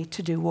equip me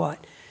to do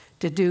what?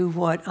 To do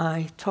what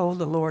I told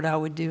the Lord I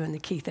would do in the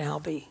Keith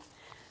Albee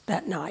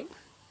that night.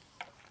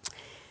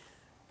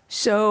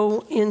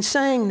 So in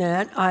saying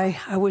that, I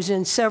worked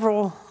in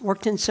several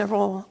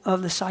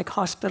of the psych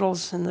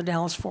hospitals in the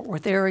Dallas-Fort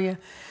Worth area,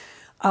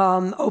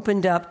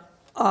 opened up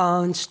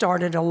and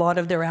started a lot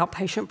of their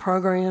outpatient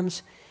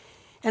programs.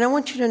 And I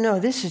want you to know,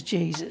 this is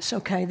Jesus,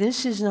 okay?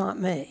 This is not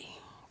me,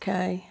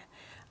 okay?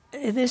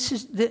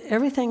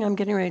 Everything I'm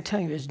getting ready to tell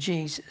you is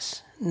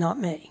Jesus, not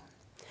me.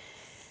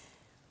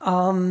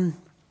 One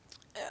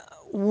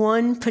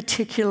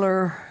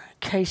particular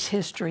case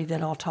history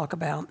that I'll talk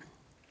about,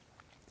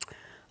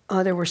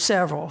 there were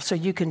several, so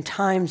you can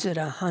times it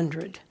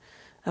 100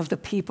 of the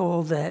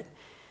people that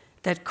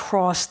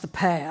crossed the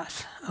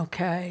path,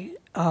 okay,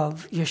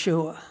 of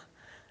Yeshua.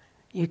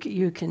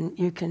 You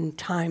can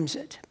times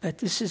it, but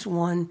this is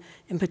one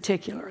in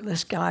particular.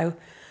 This guy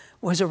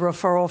was a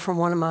referral from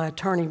one of my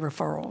attorney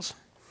referrals,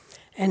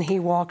 and he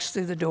walks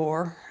through the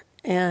door,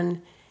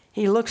 and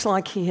he looks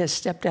like he has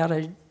stepped out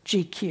of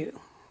GQ,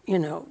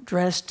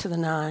 dressed to the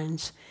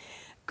nines,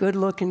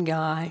 good-looking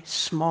guy,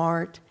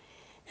 smart,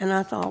 and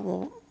I thought,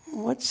 well,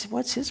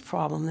 what's his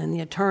problem? And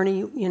the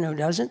attorney,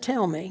 doesn't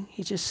tell me.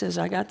 He just says,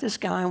 I got this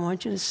guy I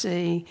want you to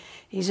see.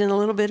 He's in a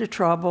little bit of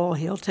trouble.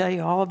 He'll tell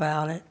you all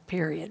about it,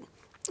 period.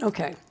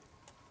 Okay.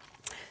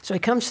 So he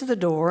comes to the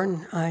door,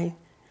 and I,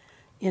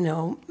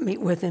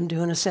 meet with him,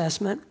 do an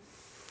assessment.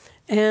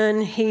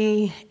 And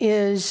he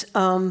is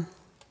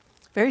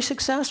very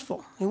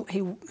successful.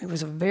 He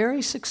was a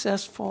very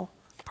successful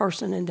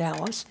person in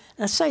Dallas.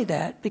 And I say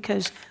that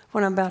because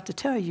what I'm about to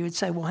tell you, you'd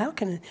say, well, how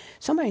can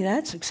somebody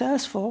that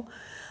successful?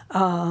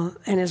 And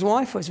his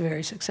wife was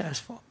very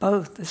successful.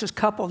 Both. This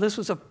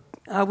was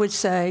I would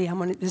say,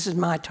 this is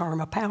my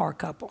term, a power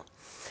couple.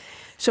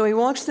 So he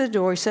walks to the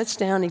door, he sits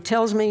down, he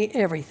tells me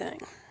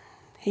everything.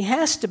 He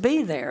has to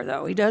be there,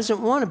 though. He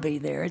doesn't want to be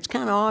there. It's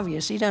kind of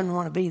obvious he doesn't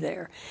want to be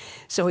there.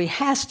 So he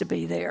has to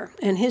be there.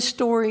 And his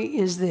story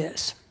is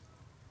this.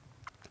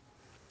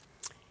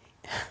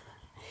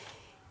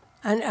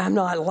 And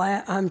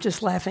I'm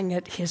just laughing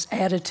at his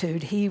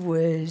attitude. He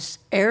was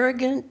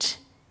arrogant,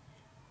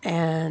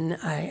 and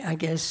I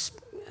guess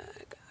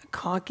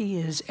cocky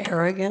is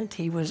arrogant.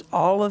 He was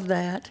all of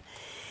that.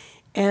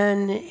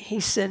 And he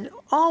said,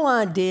 all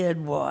I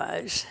did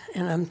was,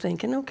 and I'm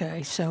thinking,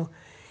 okay, so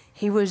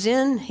he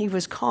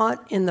was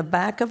caught in the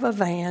back of a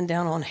van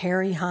down on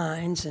Harry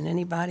Hines, and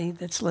anybody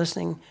that's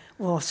listening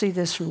will see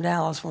this from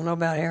Dallas, will know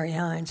about Harry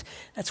Hines.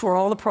 That's where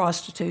all the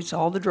prostitutes,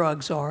 all the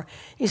drugs are.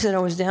 He said, I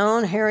was down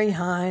on Harry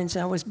Hines,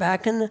 I was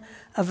back in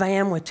a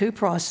van with 2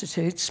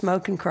 prostitutes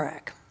smoking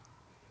crack.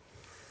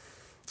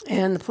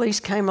 And the police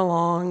came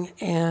along,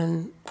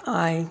 and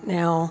I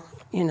now,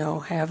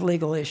 have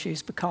legal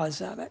issues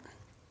because of it.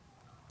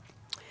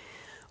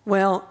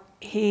 Well,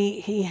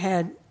 he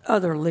had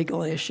other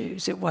legal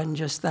issues. It wasn't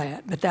just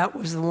that, but that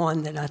was the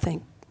one that I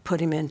think put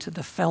him into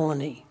the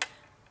felony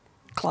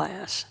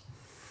class.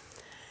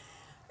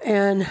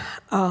 And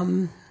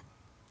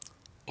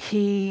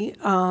his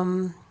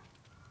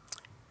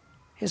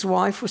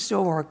wife was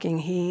still working.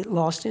 He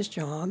lost his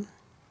job.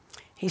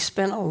 He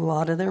spent a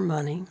lot of their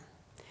money.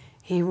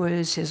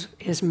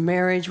 His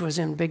marriage was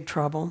in big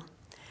trouble.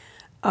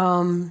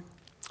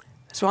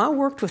 So I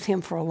worked with him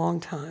for a long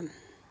time.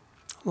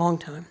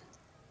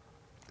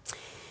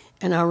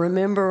 And I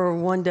remember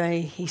one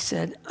day he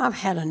said, I've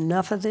had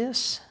enough of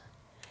this.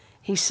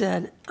 He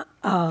said,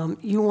 I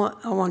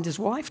want his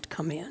wife to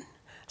come in.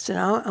 I said,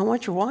 I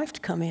want your wife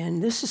to come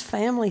in. This is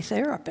family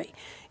therapy.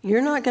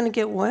 You're not going to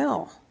get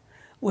well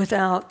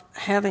without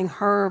having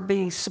her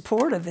be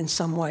supportive in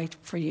some way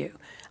for you.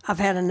 I've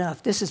had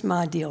enough. This is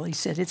my deal. He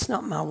said, it's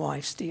not my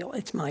wife's deal.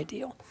 It's my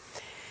deal.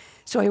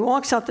 So he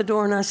walks out the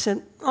door, and I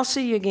said, I'll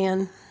see you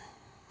again.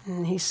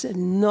 And he said,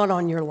 not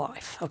on your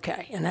life.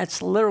 Okay, and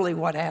that's literally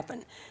what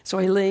happened. So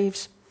he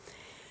leaves.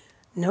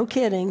 No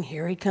kidding,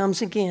 here he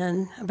comes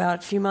again. About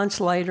a few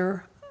months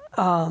later,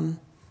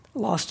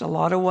 lost a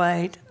lot of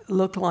weight,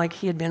 looked like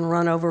he had been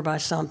run over by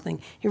something.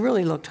 He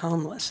really looked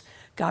homeless.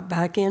 Got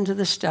back into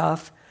the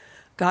stuff,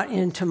 got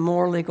into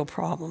more legal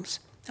problems.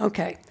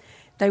 Okay,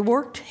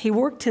 he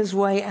worked his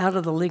way out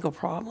of the legal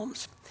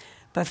problems.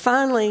 But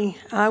finally,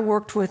 I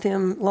worked with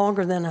him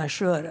longer than I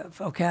should have,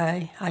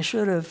 okay? I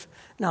should have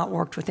not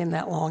worked with him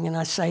that long, and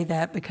I say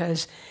that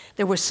because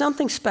there was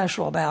something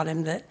special about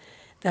him that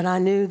I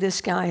knew this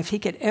guy, if he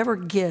could ever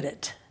get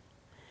it,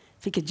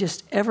 if he could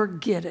just ever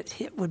get it,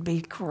 it would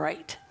be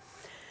great.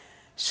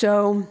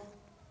 So,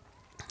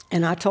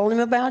 and I told him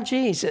about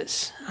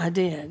Jesus, I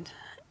did.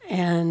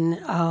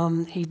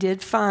 And he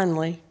did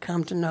finally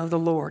come to know the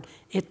Lord.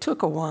 It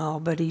took a while,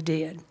 but he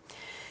did.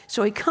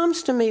 So he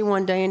comes to me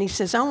one day and he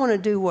says, I want to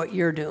do what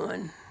you're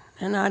doing.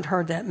 And I'd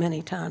heard that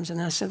many times.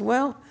 And I said,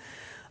 well,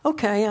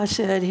 okay. I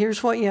said,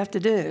 here's what you have to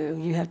do.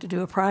 You have to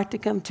do a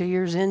practicum, 2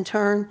 years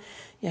intern.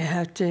 You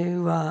have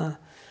to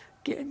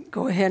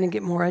go ahead and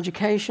get more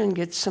education,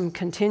 get some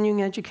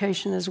continuing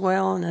education as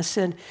well. And I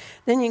said,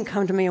 then you can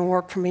come to me and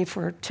work for me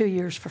for 2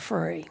 years for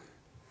free.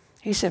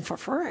 He said, for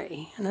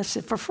free? And I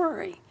said, for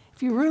free,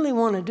 if you really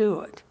want to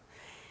do it.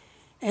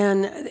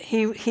 And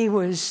he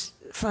was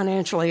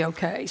financially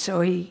okay,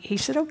 so he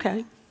said,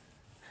 okay.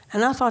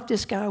 And I thought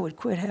this guy would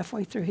quit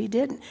halfway through. He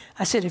didn't.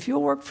 I said, if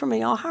you'll work for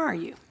me, I'll hire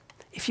you,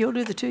 if you'll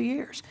do the 2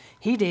 years.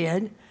 He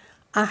did.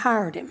 I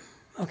hired him,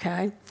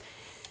 okay?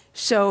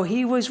 So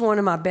he was one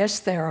of my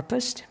best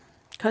therapists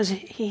because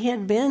he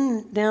had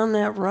been down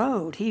that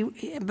road.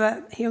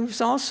 But he was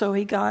also,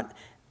 he got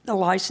the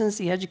license,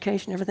 the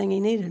education, everything he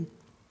needed.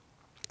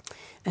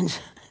 And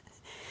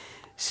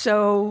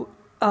so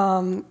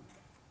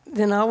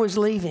then I was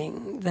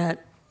leaving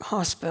that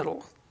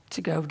hospital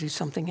to go do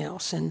something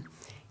else. And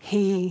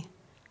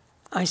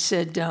I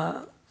said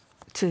to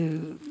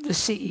the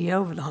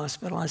CEO of the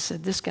hospital, I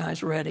said, this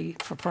guy's ready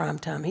for prime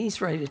time.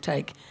 He's ready to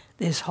take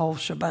this whole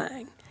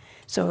shebang.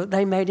 So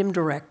they made him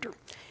director.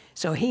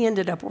 So he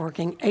ended up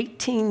working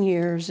 18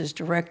 years as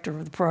director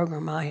of the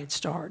program I had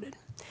started,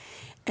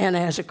 and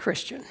as a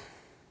Christian,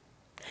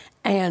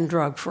 and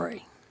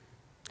drug-free.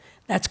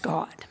 That's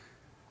God.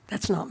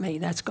 That's not me,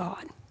 that's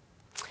God.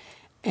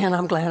 And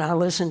I'm glad I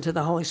listened to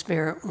the Holy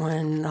Spirit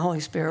when the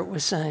Holy Spirit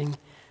was saying,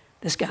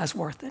 this guy's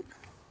worth it.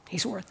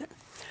 He's worth it.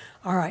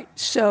 All right,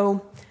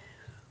 so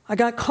I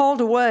got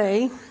called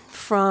away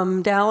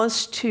from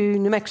Dallas to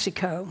New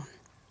Mexico.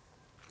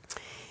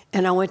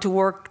 And I went to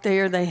work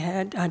there.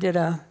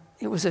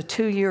 It was a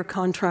 2-year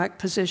contract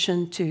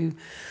position to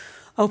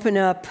open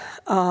up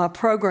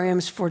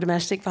programs for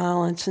domestic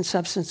violence and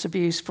substance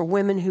abuse for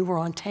women who were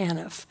on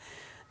TANF,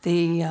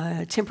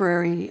 the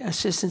Temporary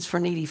Assistance for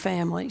Needy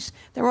Families.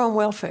 They were on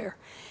welfare.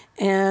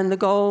 And the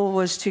goal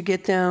was to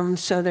get them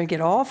so they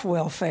get off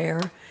welfare.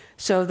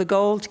 So the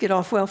goal to get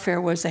off welfare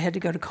was they had to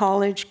go to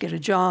college, get a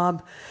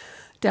job,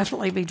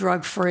 definitely be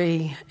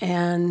drug-free.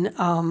 And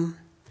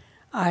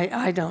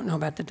I don't know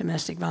about the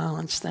domestic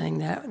violence thing.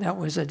 That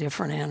was a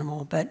different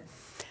animal. But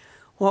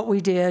what we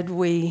did,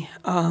 we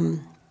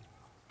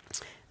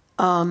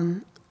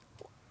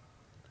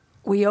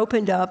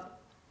opened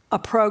up a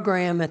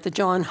program at the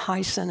John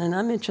Hyson, and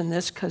I mention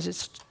this because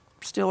it's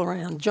still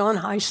around, John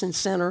Hyson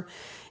Center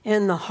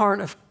in the heart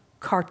of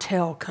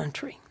cartel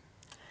country.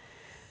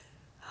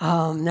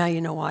 Now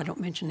you know why I don't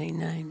mention any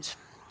names.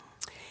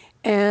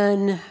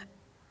 And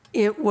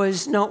it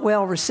was not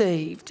well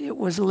received. It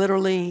was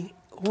literally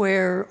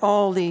where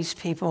all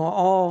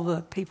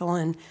the people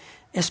in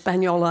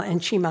Española and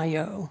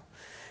Chimayo,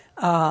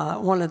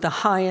 one of the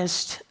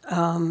highest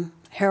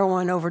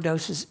heroin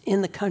overdoses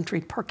in the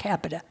country per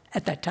capita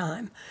at that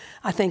time.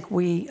 I think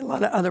a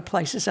lot of other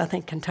places, I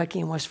think Kentucky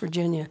and West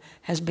Virginia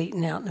has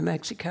beaten out New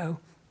Mexico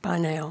by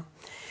now.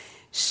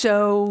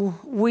 So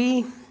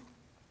we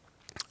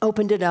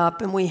opened it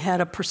up and we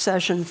had a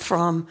procession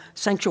from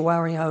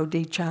Sanctuario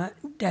de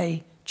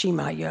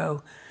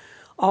Chimayo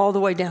all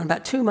the way down,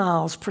 about 2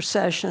 miles,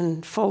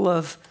 procession full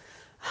of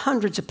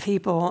hundreds of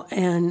people,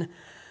 and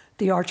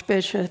the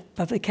Archbishop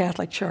of the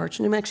Catholic Church.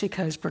 New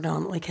Mexico is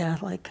predominantly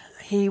Catholic.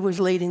 He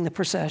was leading the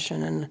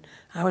procession, and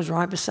I was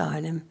right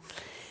beside him.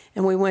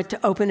 And we went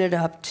to open it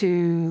up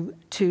to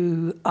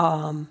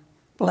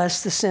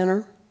bless the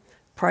center,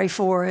 pray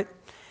for it,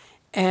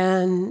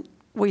 and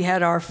we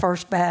had our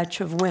first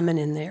batch of women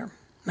in there,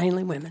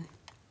 mainly women.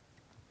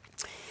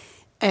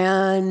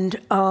 And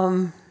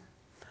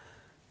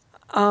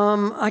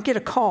I get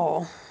a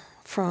call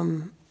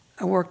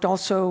I worked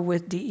also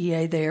with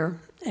DEA there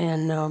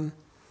and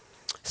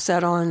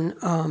sat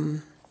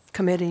on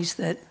committees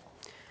that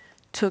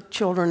took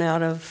children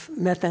out of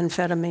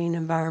methamphetamine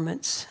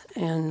environments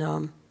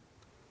and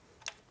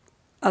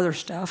other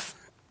stuff.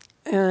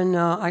 And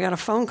I got a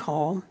phone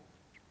call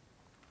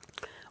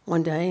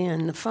one day,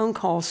 and the phone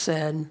call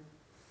said,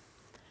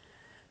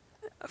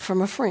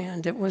 from a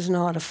friend, it was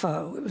not a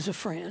foe, it was a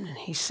friend. And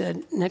he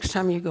said, next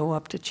time you go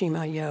up to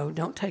Chimayo,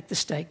 don't take the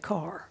state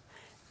car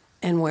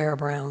and wear a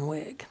brown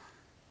wig.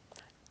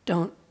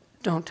 Don't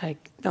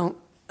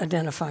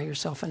identify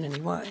yourself in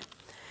any way.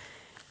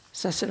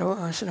 So I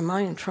said, am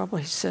I in trouble?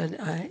 He said,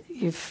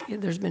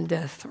 there's been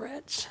death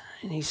threats.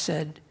 And he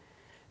said,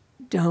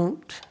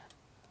 don't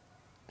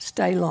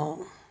stay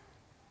long.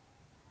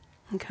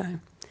 Okay.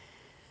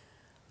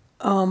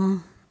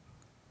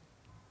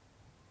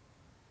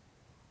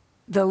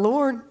 The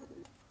Lord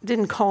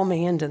didn't call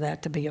me into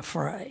that to be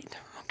afraid,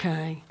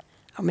 okay?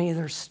 I'm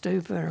either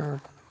stupid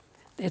or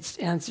it's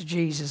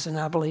Jesus, and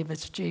I believe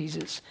it's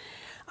Jesus.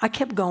 I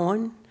kept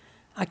going.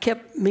 I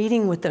kept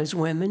meeting with those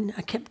women.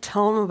 I kept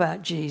telling them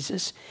about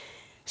Jesus.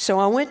 So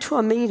I went to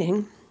a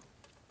meeting,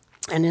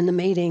 and in the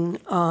meeting,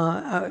 it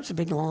was a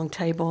big long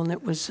table, and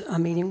it was a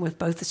meeting with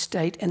both the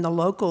state and the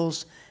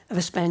locals of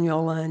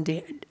Hispaniola and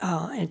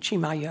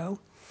Chimayo.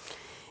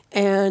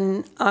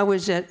 And I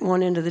was at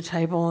one end of the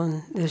table,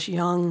 and this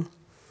young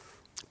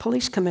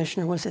police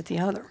commissioner was at the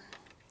other.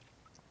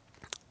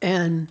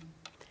 And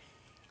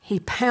he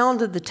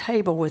pounded the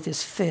table with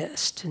his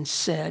fist and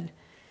said,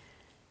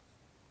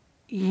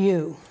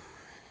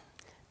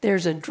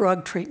 there's a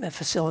drug treatment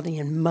facility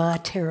in my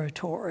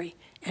territory,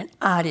 and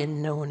I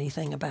didn't know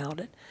anything about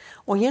it.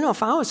 Well,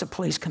 if I was a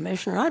police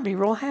commissioner, I'd be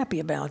real happy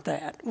about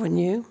that, wouldn't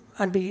you?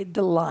 I'd be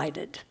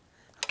delighted,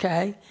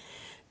 okay?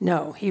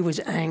 No, he was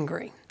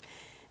angry.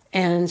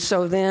 And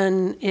so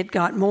then it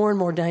got more and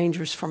more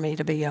dangerous for me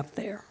to be up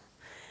there.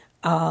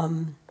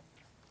 And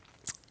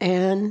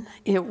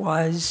it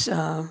was,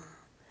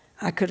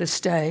 I could have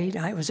stayed.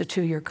 It was a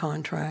 2-year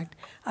contract.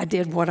 I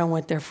did what I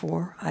went there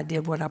for. I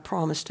did what I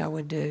promised I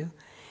would do.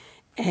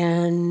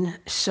 And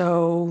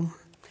so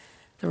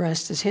the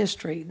rest is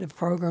history. The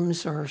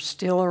programs are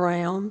still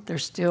around. They're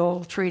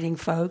still treating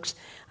folks.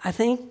 I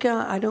think,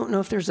 I don't know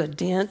if there's a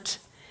dent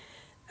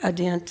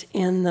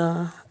in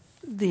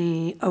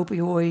the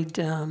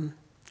opioid,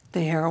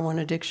 the heroin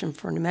addiction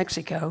for New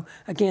Mexico.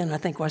 Again, I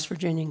think West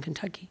Virginia and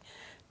Kentucky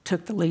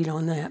took the lead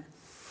on that.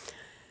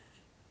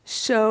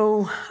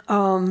 So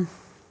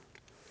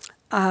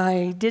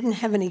I didn't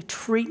have any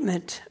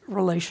treatment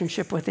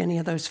relationship with any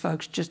of those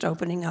folks, just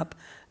opening up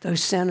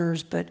those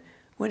centers, but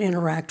would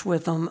interact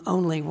with them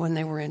only when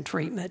they were in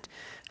treatment.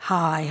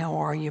 Hi, how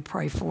are you?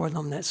 Pray for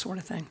them, that sort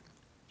of thing.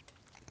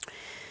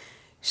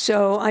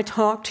 So I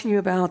talked to you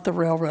about the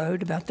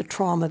railroad, about the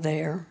trauma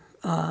there.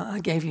 I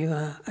gave you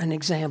an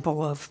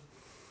example of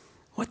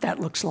what that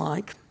looks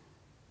like.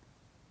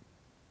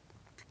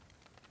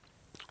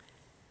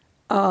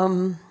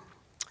 Then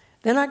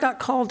I got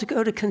called to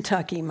go to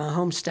Kentucky, my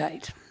home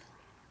state.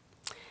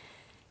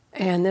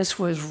 And this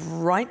was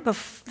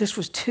this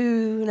was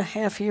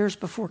 2.5 years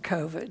before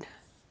COVID.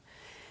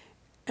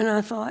 And I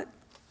thought,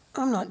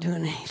 I'm not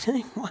doing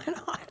anything, why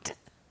not?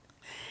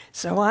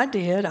 So I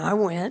did, I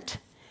went,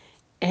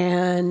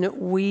 and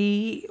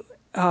we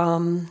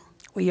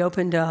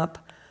opened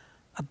up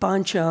a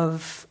bunch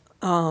of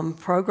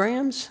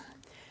programs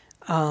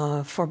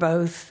for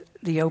both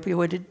the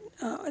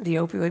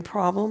opioid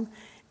problem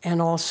and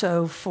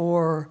also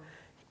for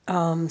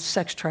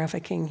sex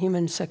trafficking,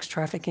 human sex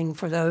trafficking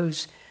for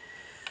those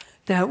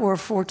that were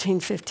 14,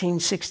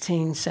 15,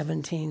 16,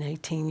 17,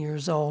 18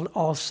 years old,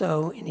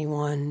 also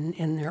anyone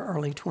in their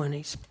early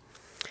 20s.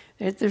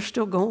 They're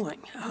still going.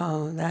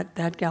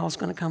 That gal's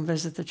going to come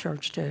visit the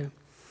church too.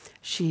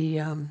 She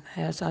I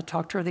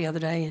talked to her the other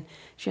day, and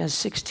she has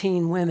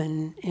 16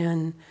 women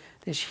in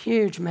this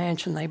huge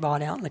mansion they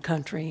bought out in the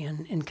country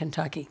in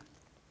Kentucky.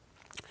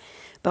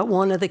 But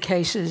one of the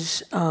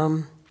cases,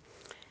 I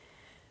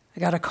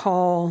got a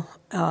call,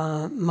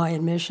 my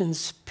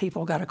admissions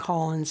people got a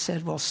call and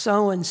said, well,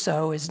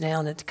 so-and-so is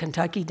down at the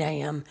Kentucky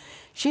Dam.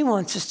 She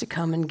wants us to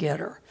come and get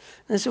her.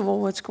 And I said, well,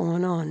 what's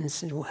going on? And I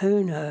said, well,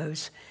 who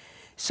knows?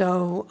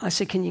 So I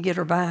said, can you get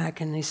her back?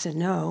 And they said,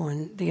 no.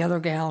 And the other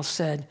gal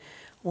said,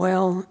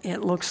 well,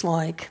 it looks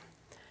like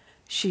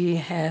she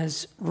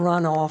has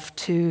run off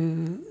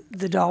to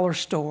the dollar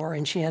store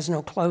and she has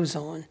no clothes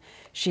on.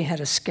 She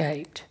had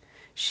escaped.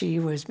 She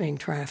was being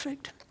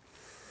trafficked.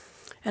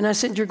 And I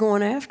said, you're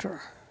going after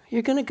her.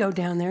 You're going to go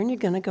down there and you're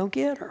going to go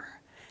get her.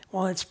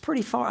 Well, it's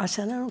pretty far. I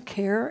said, I don't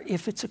care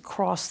if it's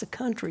across the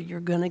country. You're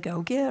going to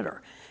go get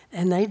her.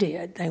 And they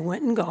did. They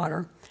went and got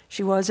her.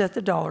 She was at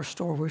the dollar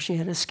store where she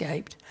had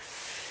escaped.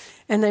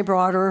 And they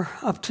brought her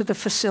up to the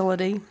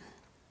facility.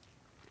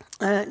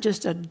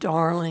 Just a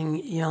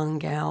darling young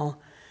gal.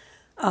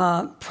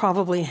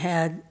 Probably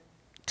had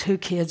 2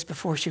 kids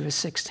before she was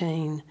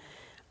 16.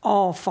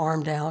 All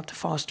farmed out to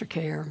foster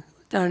care.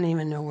 Don't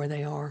even know where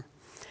they are.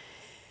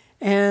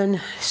 And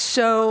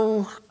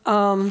so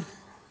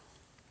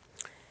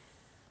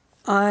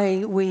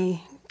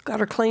we got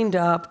her cleaned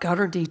up, got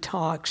her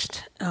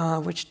detoxed,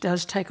 which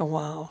does take a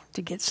while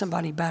to get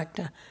somebody back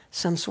to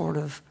some sort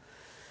of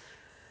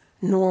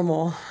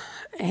normal.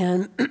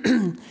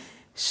 And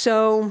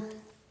so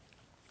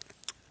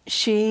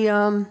she,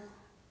 her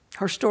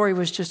story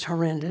was just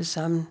horrendous.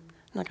 I'm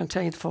not going to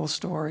tell you the full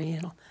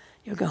story.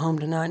 You'll go home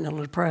tonight and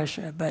it'll depress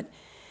you. But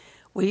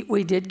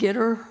we did get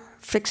her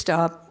fixed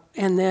up.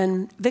 And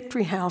then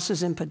Victory House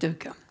is in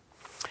Paducah.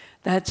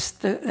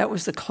 That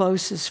was the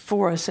closest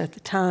for us at the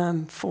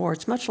time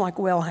it's much like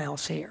Well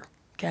House here,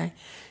 okay?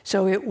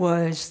 So it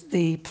was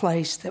the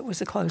place that was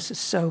the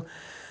closest. So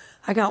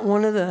I got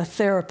one of the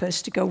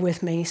therapists to go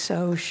with me,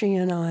 so she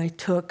and I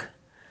took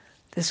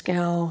this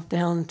gal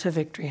down to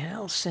Victory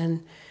House,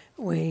 and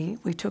we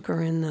took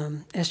her in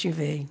the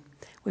SUV.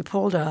 We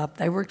pulled up.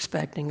 They were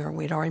expecting her.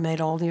 We'd already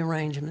made all the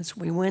arrangements.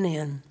 We went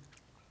in.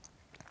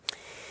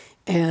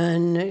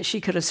 And she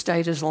could have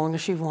stayed as long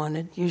as she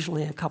wanted,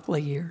 usually a couple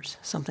of years,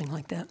 something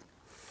like that.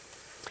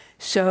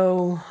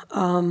 So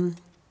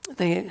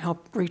they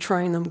helped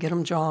retrain them, get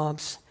them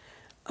jobs,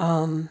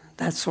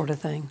 that sort of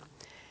thing.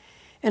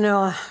 And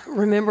I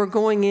remember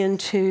going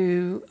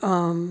into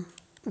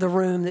the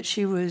room that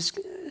she was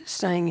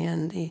staying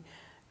in,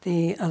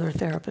 the other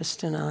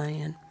therapist and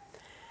I,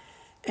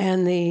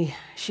 And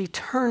she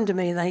turned to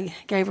me. They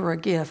gave her a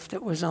gift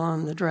that was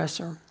on the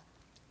dresser.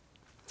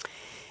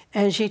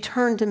 And she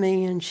turned to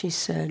me and she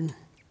said,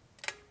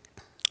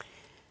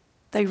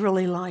 "They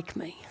really like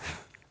me."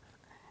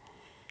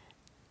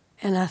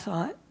 And I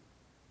thought,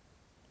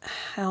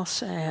 how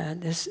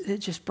sad. It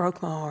just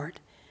broke my heart.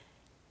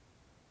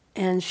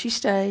 And she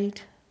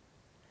stayed.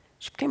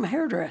 She became a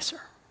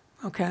hairdresser,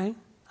 okay?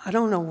 I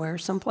don't know where,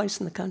 someplace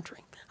in the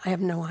country. I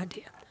have no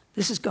idea.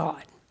 This is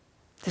God.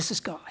 This is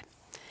God.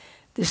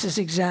 This is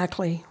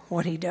exactly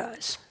what he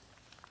does.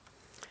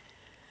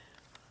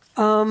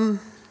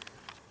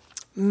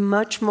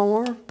 Much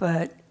more,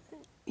 but,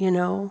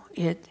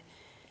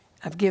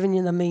 I've given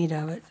you the meat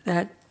of it.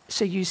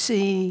 So you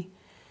see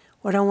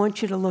what I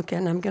want you to look at,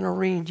 and I'm going to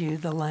read you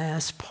the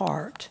last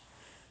part,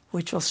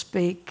 which will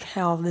speak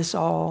how this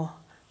all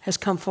has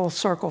come full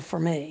circle for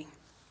me,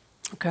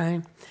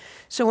 okay?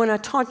 So when I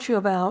taught you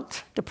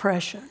about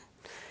depression,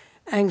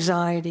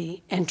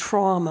 anxiety, and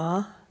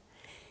trauma,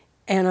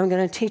 and I'm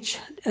going to teach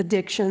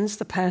addictions,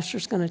 the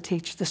pastor's going to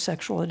teach the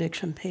sexual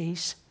addiction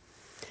piece,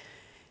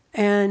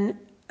 and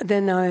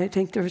then I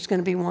think there's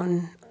going to be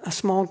a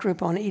small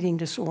group on eating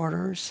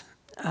disorders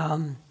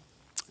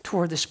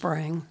toward the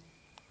spring.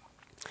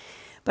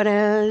 But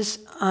as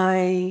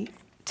I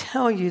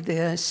tell you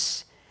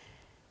this,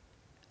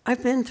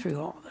 I've been through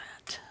all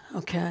that,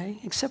 okay?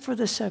 Except for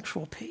the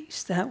sexual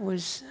piece.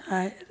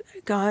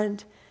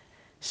 God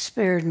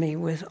spared me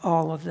with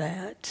all of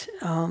that.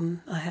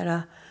 I had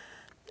a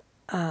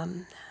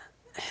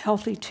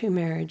healthy 2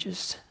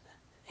 marriages,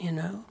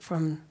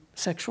 from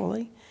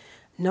sexually,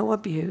 no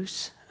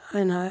abuse,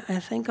 and I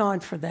thank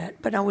God for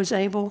that. But I was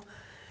able,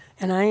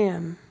 and I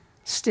am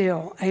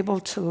still able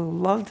to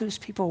love those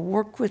people,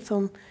 work with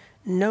them,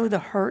 know the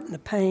hurt and the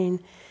pain,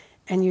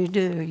 and you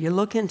do. You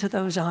look into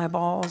those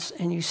eyeballs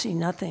and you see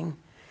nothing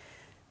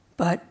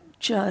but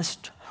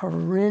just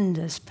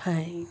horrendous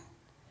pain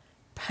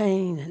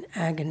and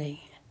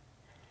agony,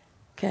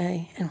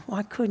 okay? And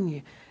why couldn't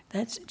you?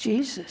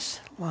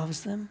 Jesus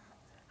loves them.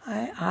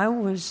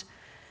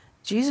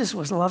 Jesus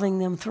was loving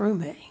them through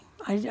me.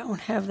 I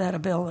don't have that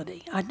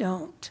ability. I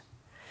don't.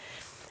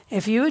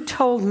 If you had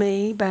told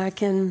me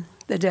back in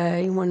the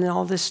day when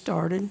all this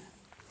started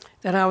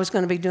that I was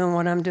going to be doing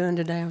what I'm doing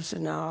today, I would say,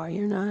 "No,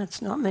 you're not.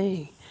 It's not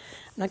me.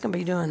 I'm not going to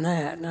be doing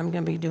that. And I'm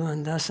going to be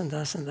doing thus and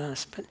thus and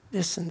thus, but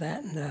this and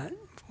that,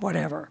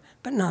 whatever,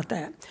 but not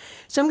that."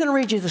 So I'm going to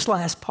read you this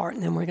last part,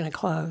 and then we're going to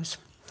close.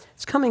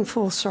 It's coming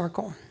full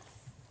circle.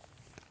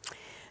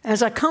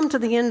 As I come to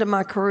the end of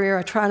my career,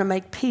 I try to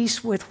make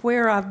peace with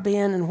where I've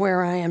been and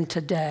where I am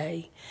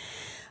today.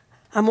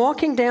 I'm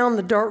walking down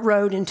the dirt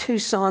road in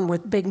Tucson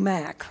with Big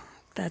Mac.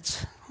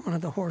 That's one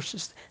of the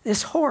horses.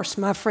 This horse,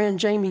 my friend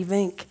Jamie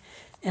Vink,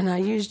 and I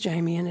use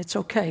Jamie, and it's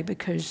okay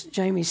because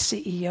Jamie's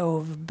CEO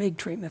of a big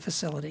treatment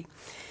facility.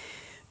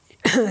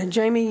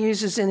 Jamie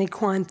uses an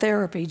equine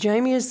therapy.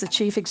 Jamie is the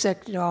chief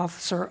executive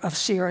officer of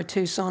Sierra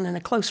Tucson and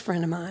a close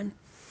friend of mine.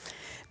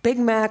 Big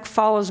Mac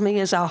follows me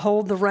as I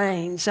hold the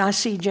reins. I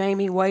see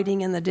Jamie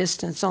waiting in the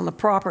distance on the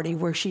property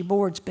where she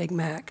boards Big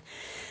Mac.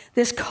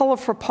 This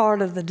colorful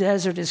part of the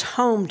desert is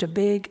home to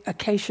big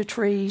acacia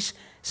trees,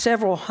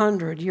 several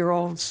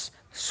 100-year-old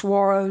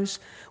saguaros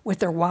with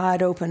their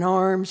wide open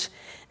arms,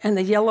 and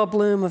the yellow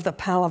bloom of the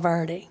Palo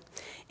Verde.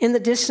 In the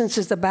distance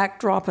is the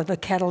backdrop of the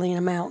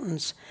Catalina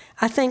Mountains.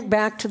 I think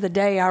back to the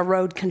day I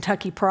rode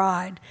Kentucky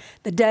Pride,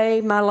 the day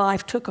my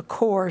life took a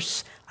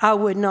course I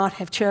would not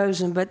have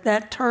chosen, but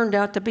that turned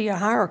out to be a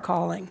higher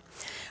calling.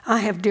 I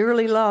have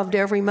dearly loved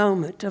every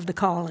moment of the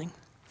calling.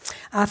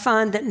 I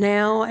find that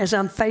now, as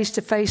I'm face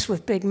to face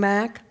with Big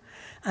Mac,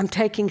 I'm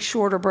taking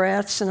shorter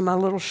breaths and I'm a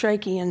little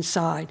shaky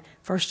inside.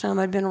 First time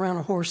I'd been around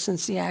a horse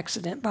since the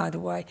accident, by the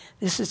way.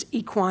 This is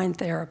equine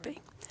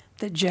therapy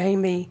that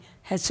Jamie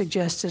had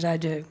suggested I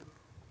do.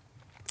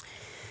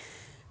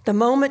 The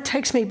moment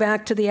takes me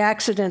back to the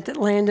accident that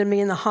landed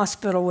me in the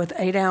hospital with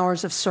 8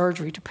 hours of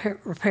surgery to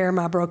repair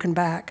my broken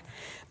back.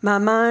 My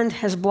mind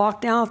has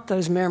blocked out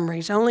those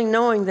memories, only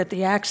knowing that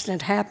the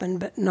accident happened,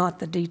 but not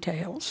the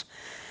details.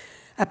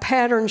 A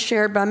pattern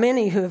shared by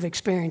many who have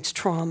experienced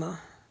trauma.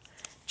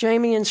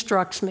 Jamie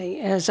instructs me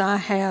as I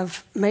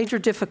have major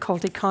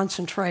difficulty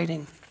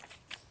concentrating,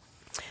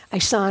 a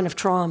sign of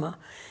trauma.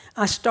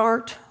 I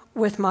start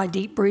with my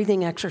deep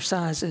breathing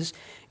exercises,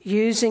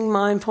 using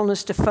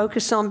mindfulness to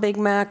focus on Big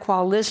Mac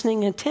while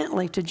listening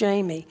intently to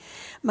Jamie.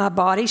 My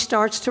body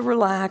starts to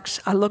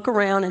relax. I look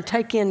around and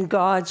take in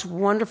God's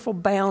wonderful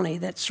bounty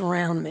that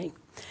surrounds me.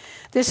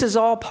 This is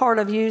all part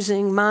of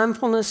using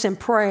mindfulness and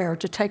prayer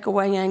to take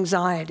away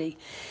anxiety.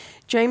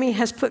 Jamie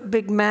has put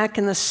Big Mac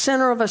in the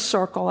center of a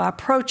circle. I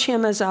approach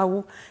him as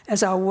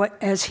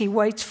he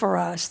waits for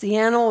us. The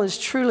animal is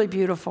truly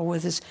beautiful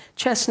with his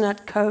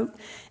chestnut coat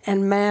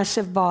and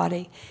massive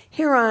body.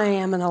 Here I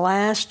am in the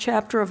last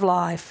chapter of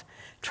life,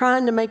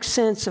 trying to make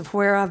sense of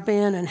where I've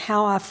been and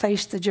how I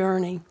faced the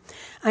journey.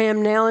 I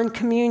am now in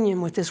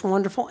communion with this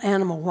wonderful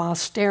animal while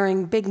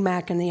staring Big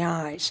Mac in the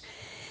eyes.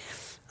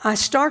 I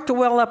start to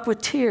well up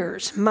with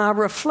tears. My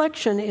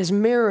reflection is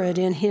mirrored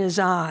in his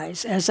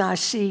eyes as I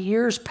see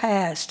years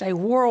past, a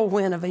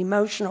whirlwind of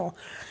emotional,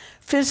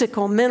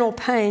 physical, mental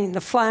pain. The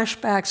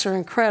flashbacks are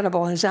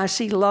incredible as I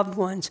see loved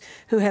ones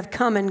who have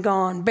come and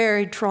gone,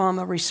 buried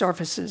trauma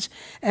resurfaces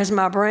as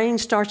my brain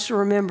starts to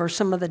remember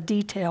some of the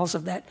details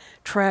of that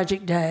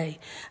tragic day.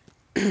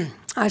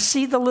 I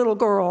see the little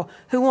girl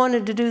who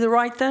wanted to do the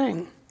right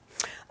thing,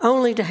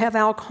 only to have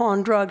alcohol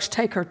and drugs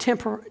take her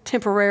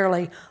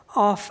temporarily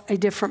off a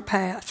different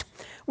path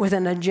with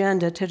an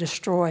agenda to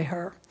destroy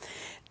her.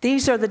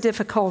 These are the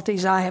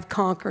difficulties I have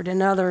conquered,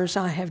 and others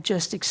I have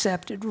just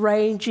accepted.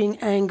 Raging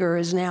anger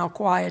is now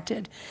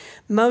quieted.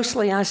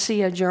 Mostly I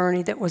see a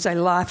journey that was a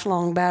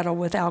lifelong battle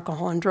with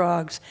alcohol and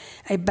drugs,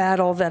 a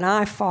battle that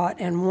I fought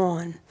and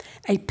won.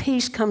 A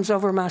peace comes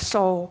over my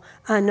soul.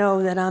 I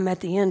know that I'm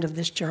at the end of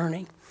this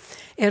journey.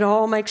 It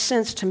all makes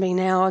sense to me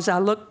now as I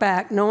look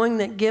back, knowing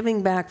that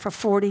giving back for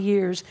 40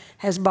 years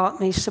has bought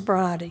me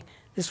sobriety.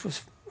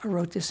 I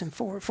wrote this in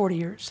 40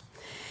 years.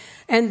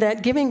 And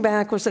that giving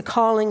back was the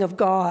calling of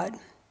God,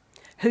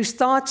 whose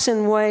thoughts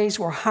and ways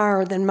were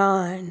higher than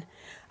mine.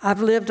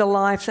 I've lived a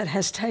life that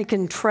has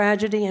taken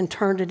tragedy and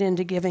turned it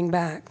into giving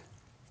back.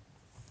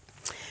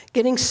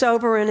 Getting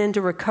sober and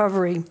into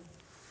recovery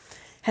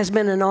has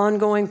been an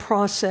ongoing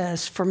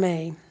process for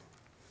me.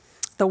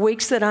 The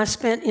weeks that I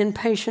spent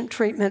inpatient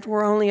treatment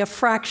were only a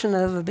fraction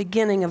of the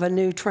beginning of a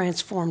new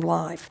transformed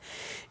life.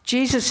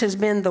 Jesus has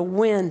been the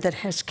wind that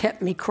has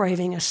kept me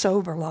craving a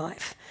sober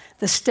life.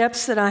 The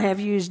steps that I have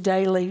used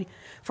daily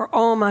for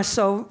all my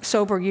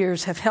sober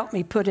years have helped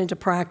me put into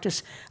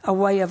practice a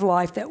way of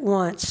life that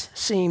once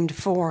seemed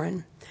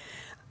foreign.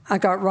 I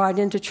got right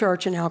into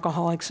church in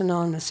Alcoholics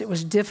Anonymous. It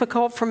was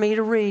difficult for me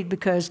to read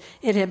because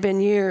it had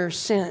been years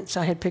since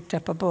I had picked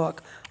up a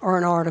book or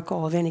an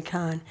article of any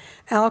kind.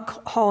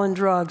 Alcohol and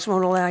drugs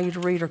won't allow you to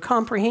read or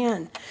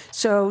comprehend.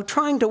 So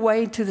trying to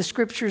wade through the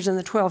scriptures and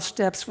the 12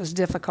 steps was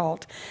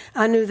difficult.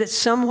 I knew that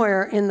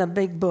somewhere in the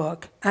big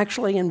book,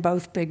 actually in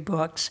both big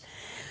books,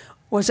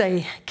 was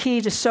a key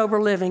to sober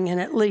living,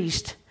 and at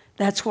least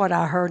that's what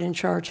I heard in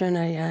church and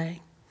AA.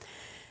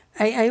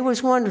 AA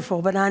was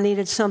wonderful, but I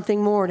needed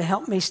something more to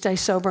help me stay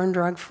sober and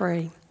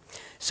drug-free.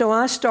 So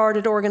I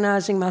started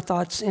organizing my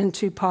thoughts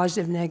into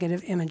positive,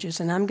 negative images,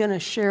 and I'm going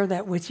to share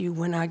that with you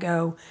when I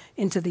go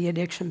into the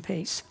addiction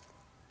piece.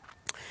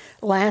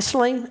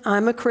 Lastly,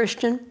 I'm a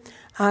Christian.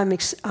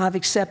 I've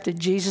accepted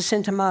Jesus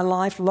into my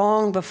life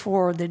long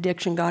before the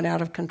addiction got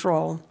out of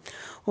control.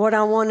 What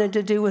I wanted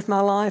to do with my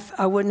life,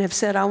 I wouldn't have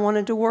said I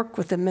wanted to work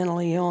with the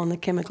mentally ill and the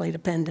chemically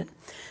dependent.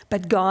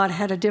 But God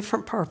had a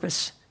different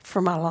purpose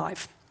for my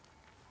life.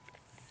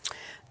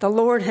 The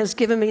Lord has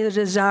given me the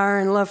desire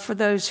and love for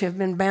those who have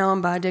been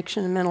bound by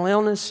addiction and mental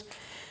illness.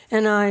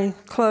 And I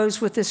close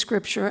with this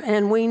scripture.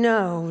 And we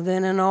know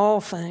that in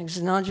all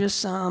things, not just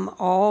some,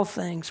 all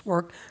things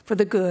work for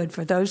the good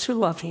for those who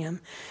love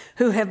him,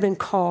 who have been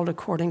called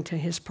according to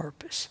his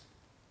purpose.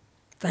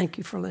 Thank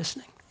you for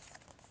listening.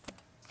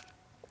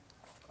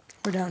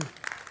 We're done.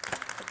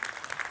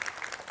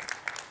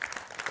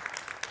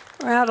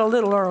 We're out a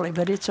little early,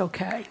 but it's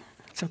okay.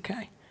 It's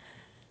okay.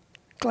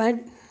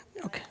 Glad?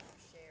 Okay.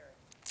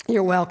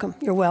 You're welcome.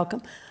 You're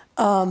welcome.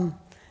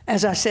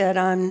 As I said,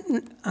 I'm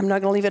not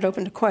going to leave it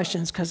open to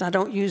questions because I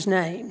don't use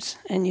names.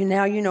 And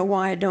now you know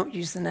why I don't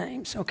use the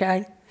names,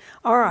 okay?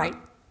 All right.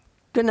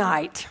 Good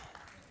night.